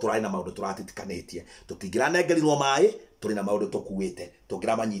to turari na maundu turatitikanĩtie. Tutingiranengerirwo mai turi na maundu tukuite.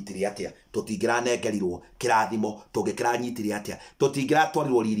 Tungiramanyitirĩ atia? Tutingiranengerirwo kirathimo tungikiranyitire atia?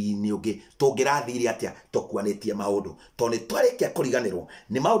 Tutingiratwarirwo riri-ini ungi tungirathire atia? Tukuanĩtie maundu to ni twarikia kuriganirwo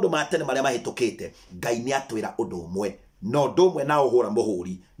ni maundu ma tene maria mahitukite. Ngai ni atwira undu umwe no ndumwe na uhura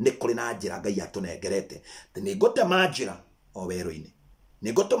muhuri ni kuri na njira Ngai atunengerete. Ni ngutema njira o weru-ini.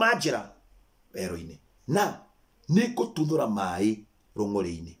 Ni ngutuma weru-ini na ni ngututhura mai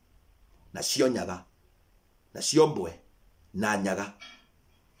runguri-ini. na cio nyaga na cio mbwe na nyaga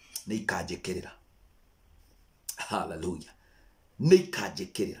nĩ ikanjĩkĩrĩra. Hallelujah. Nĩ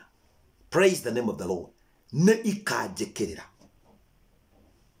ikanjĩkĩrĩra. Praise the name of the Lord. Nĩ ikanjĩkĩrĩra.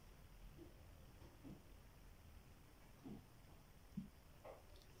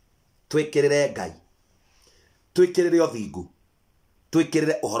 Twĩkĩrĩre Ngai, twĩkĩrĩre ũthingu,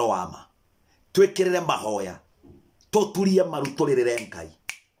 twĩkĩrĩre ũhoro wa ma, twĩkĩrĩre mahoya, tũturie maru tũrĩrĩre Ngai.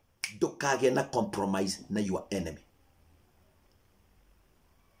 Ndũkagĩe na compromise na your enemy.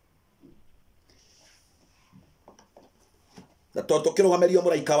 Na tũkĩrũgamĩrio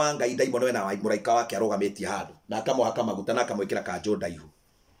mũraika wa Ngai ndaimono we na mũraika wake arũgamĩtie handũ na akamũhaka maguta na akamwĩkĩra kanjũ ndaihu.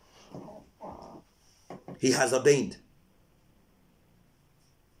 He has ordained.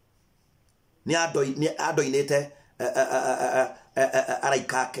 Ni andoinĩte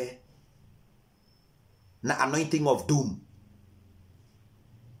araika ake na anointing of doom.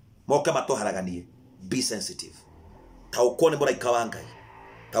 Moke matũharaganie. Be sensitive. Taũkwo nĩ mũraika wa Ngai.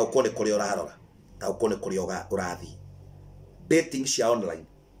 Taũkwo nĩ kũrĩa ũrarora. Taũkwo nĩ kũrĩa ũrathiĩ. Betting cia online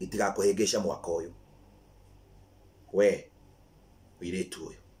itigakũhĩngĩca mwaka ũyũ. We ũirĩtu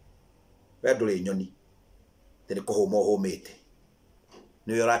ũyũ. We ndũrĩ nyoni. Nĩ kũhũma ũhũmĩte.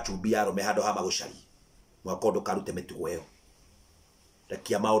 Nĩwe ũrachumbia arũme handũ ha magũcarie. Mwaka ũndũ karute mĩtugo ĩyo.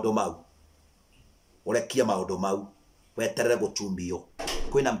 Rekia maũndũ mau. Ũrekia maũndũ mau. Weterere gũchumbio.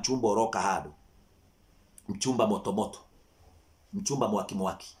 Kwĩna mchumba ũroka handũ. Mchumba moto moto. Mchumba mwaki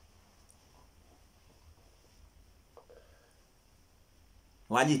mwaki.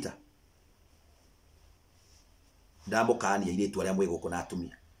 Wanyita. Ndamũkania airĩtu arĩa mwĩ gũkũ na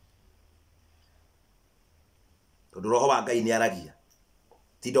atumia. Tondũ roho wa Ngai nĩ aragia.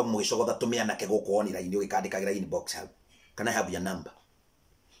 Tindo mũgĩcogotha tũmĩanake gũkũ online ũgĩkandĩkagĩra inbox hau. Can I have your number?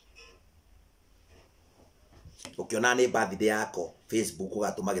 Ukiona nĩ birthday yako Facebook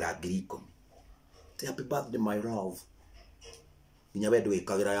ugatumagĩra 10,000. Happy birthday my love. Nginya we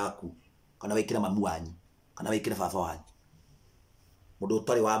ndwĩkagĩra yaku kana wĩkĩre mamu wanyu kana wĩkĩre baba wanyu. Mũndũ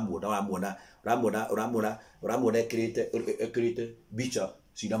ũtarĩ uramwona ekĩrĩte bicha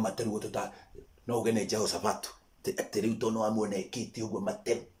cina materu gũtũta no ũgene Jehoshaphat. Rĩu to no wamuona ekĩte ũguo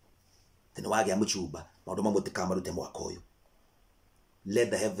materu. Nĩ wagĩa mũchumba maũndũ mamwe tikamarute mwaka ũyũ. Let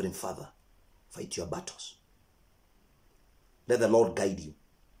the Heavenly Father fight your battles. Let the Lord guide you.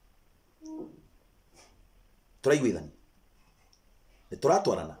 Turaiguithani. Nĩ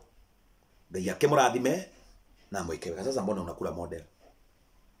turatwarana. Ngai ake mũrathime na mwĩke wega. Sasa mbona unakula model?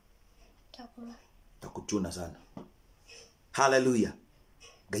 Takuchuna sana. Hallelujah.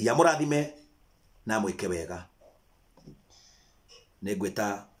 Ngai amũrathime na mwĩke wega.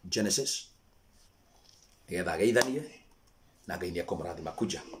 Nĩngwĩta Genesis. Nĩgetha geithanie na Ngai nĩ ekũmũrathima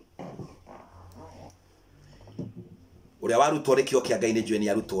kuja. Ũrĩa warutwo nĩkĩo kĩa Ngai nĩ njũĩ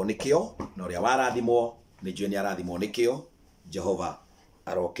nĩ arutwo nĩkĩo, na ũrĩa warathimwo nĩ njũĩ nĩ arathimwo nĩkĩo. Jehova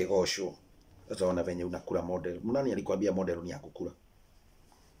arokĩgocwo. Utaona venye unakula model. Nani alikwambia model ni ya kukula?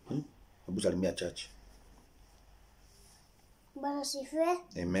 Hebu salimia church. Bwana sifiwe.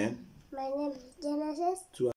 Amen. My name is Genesis.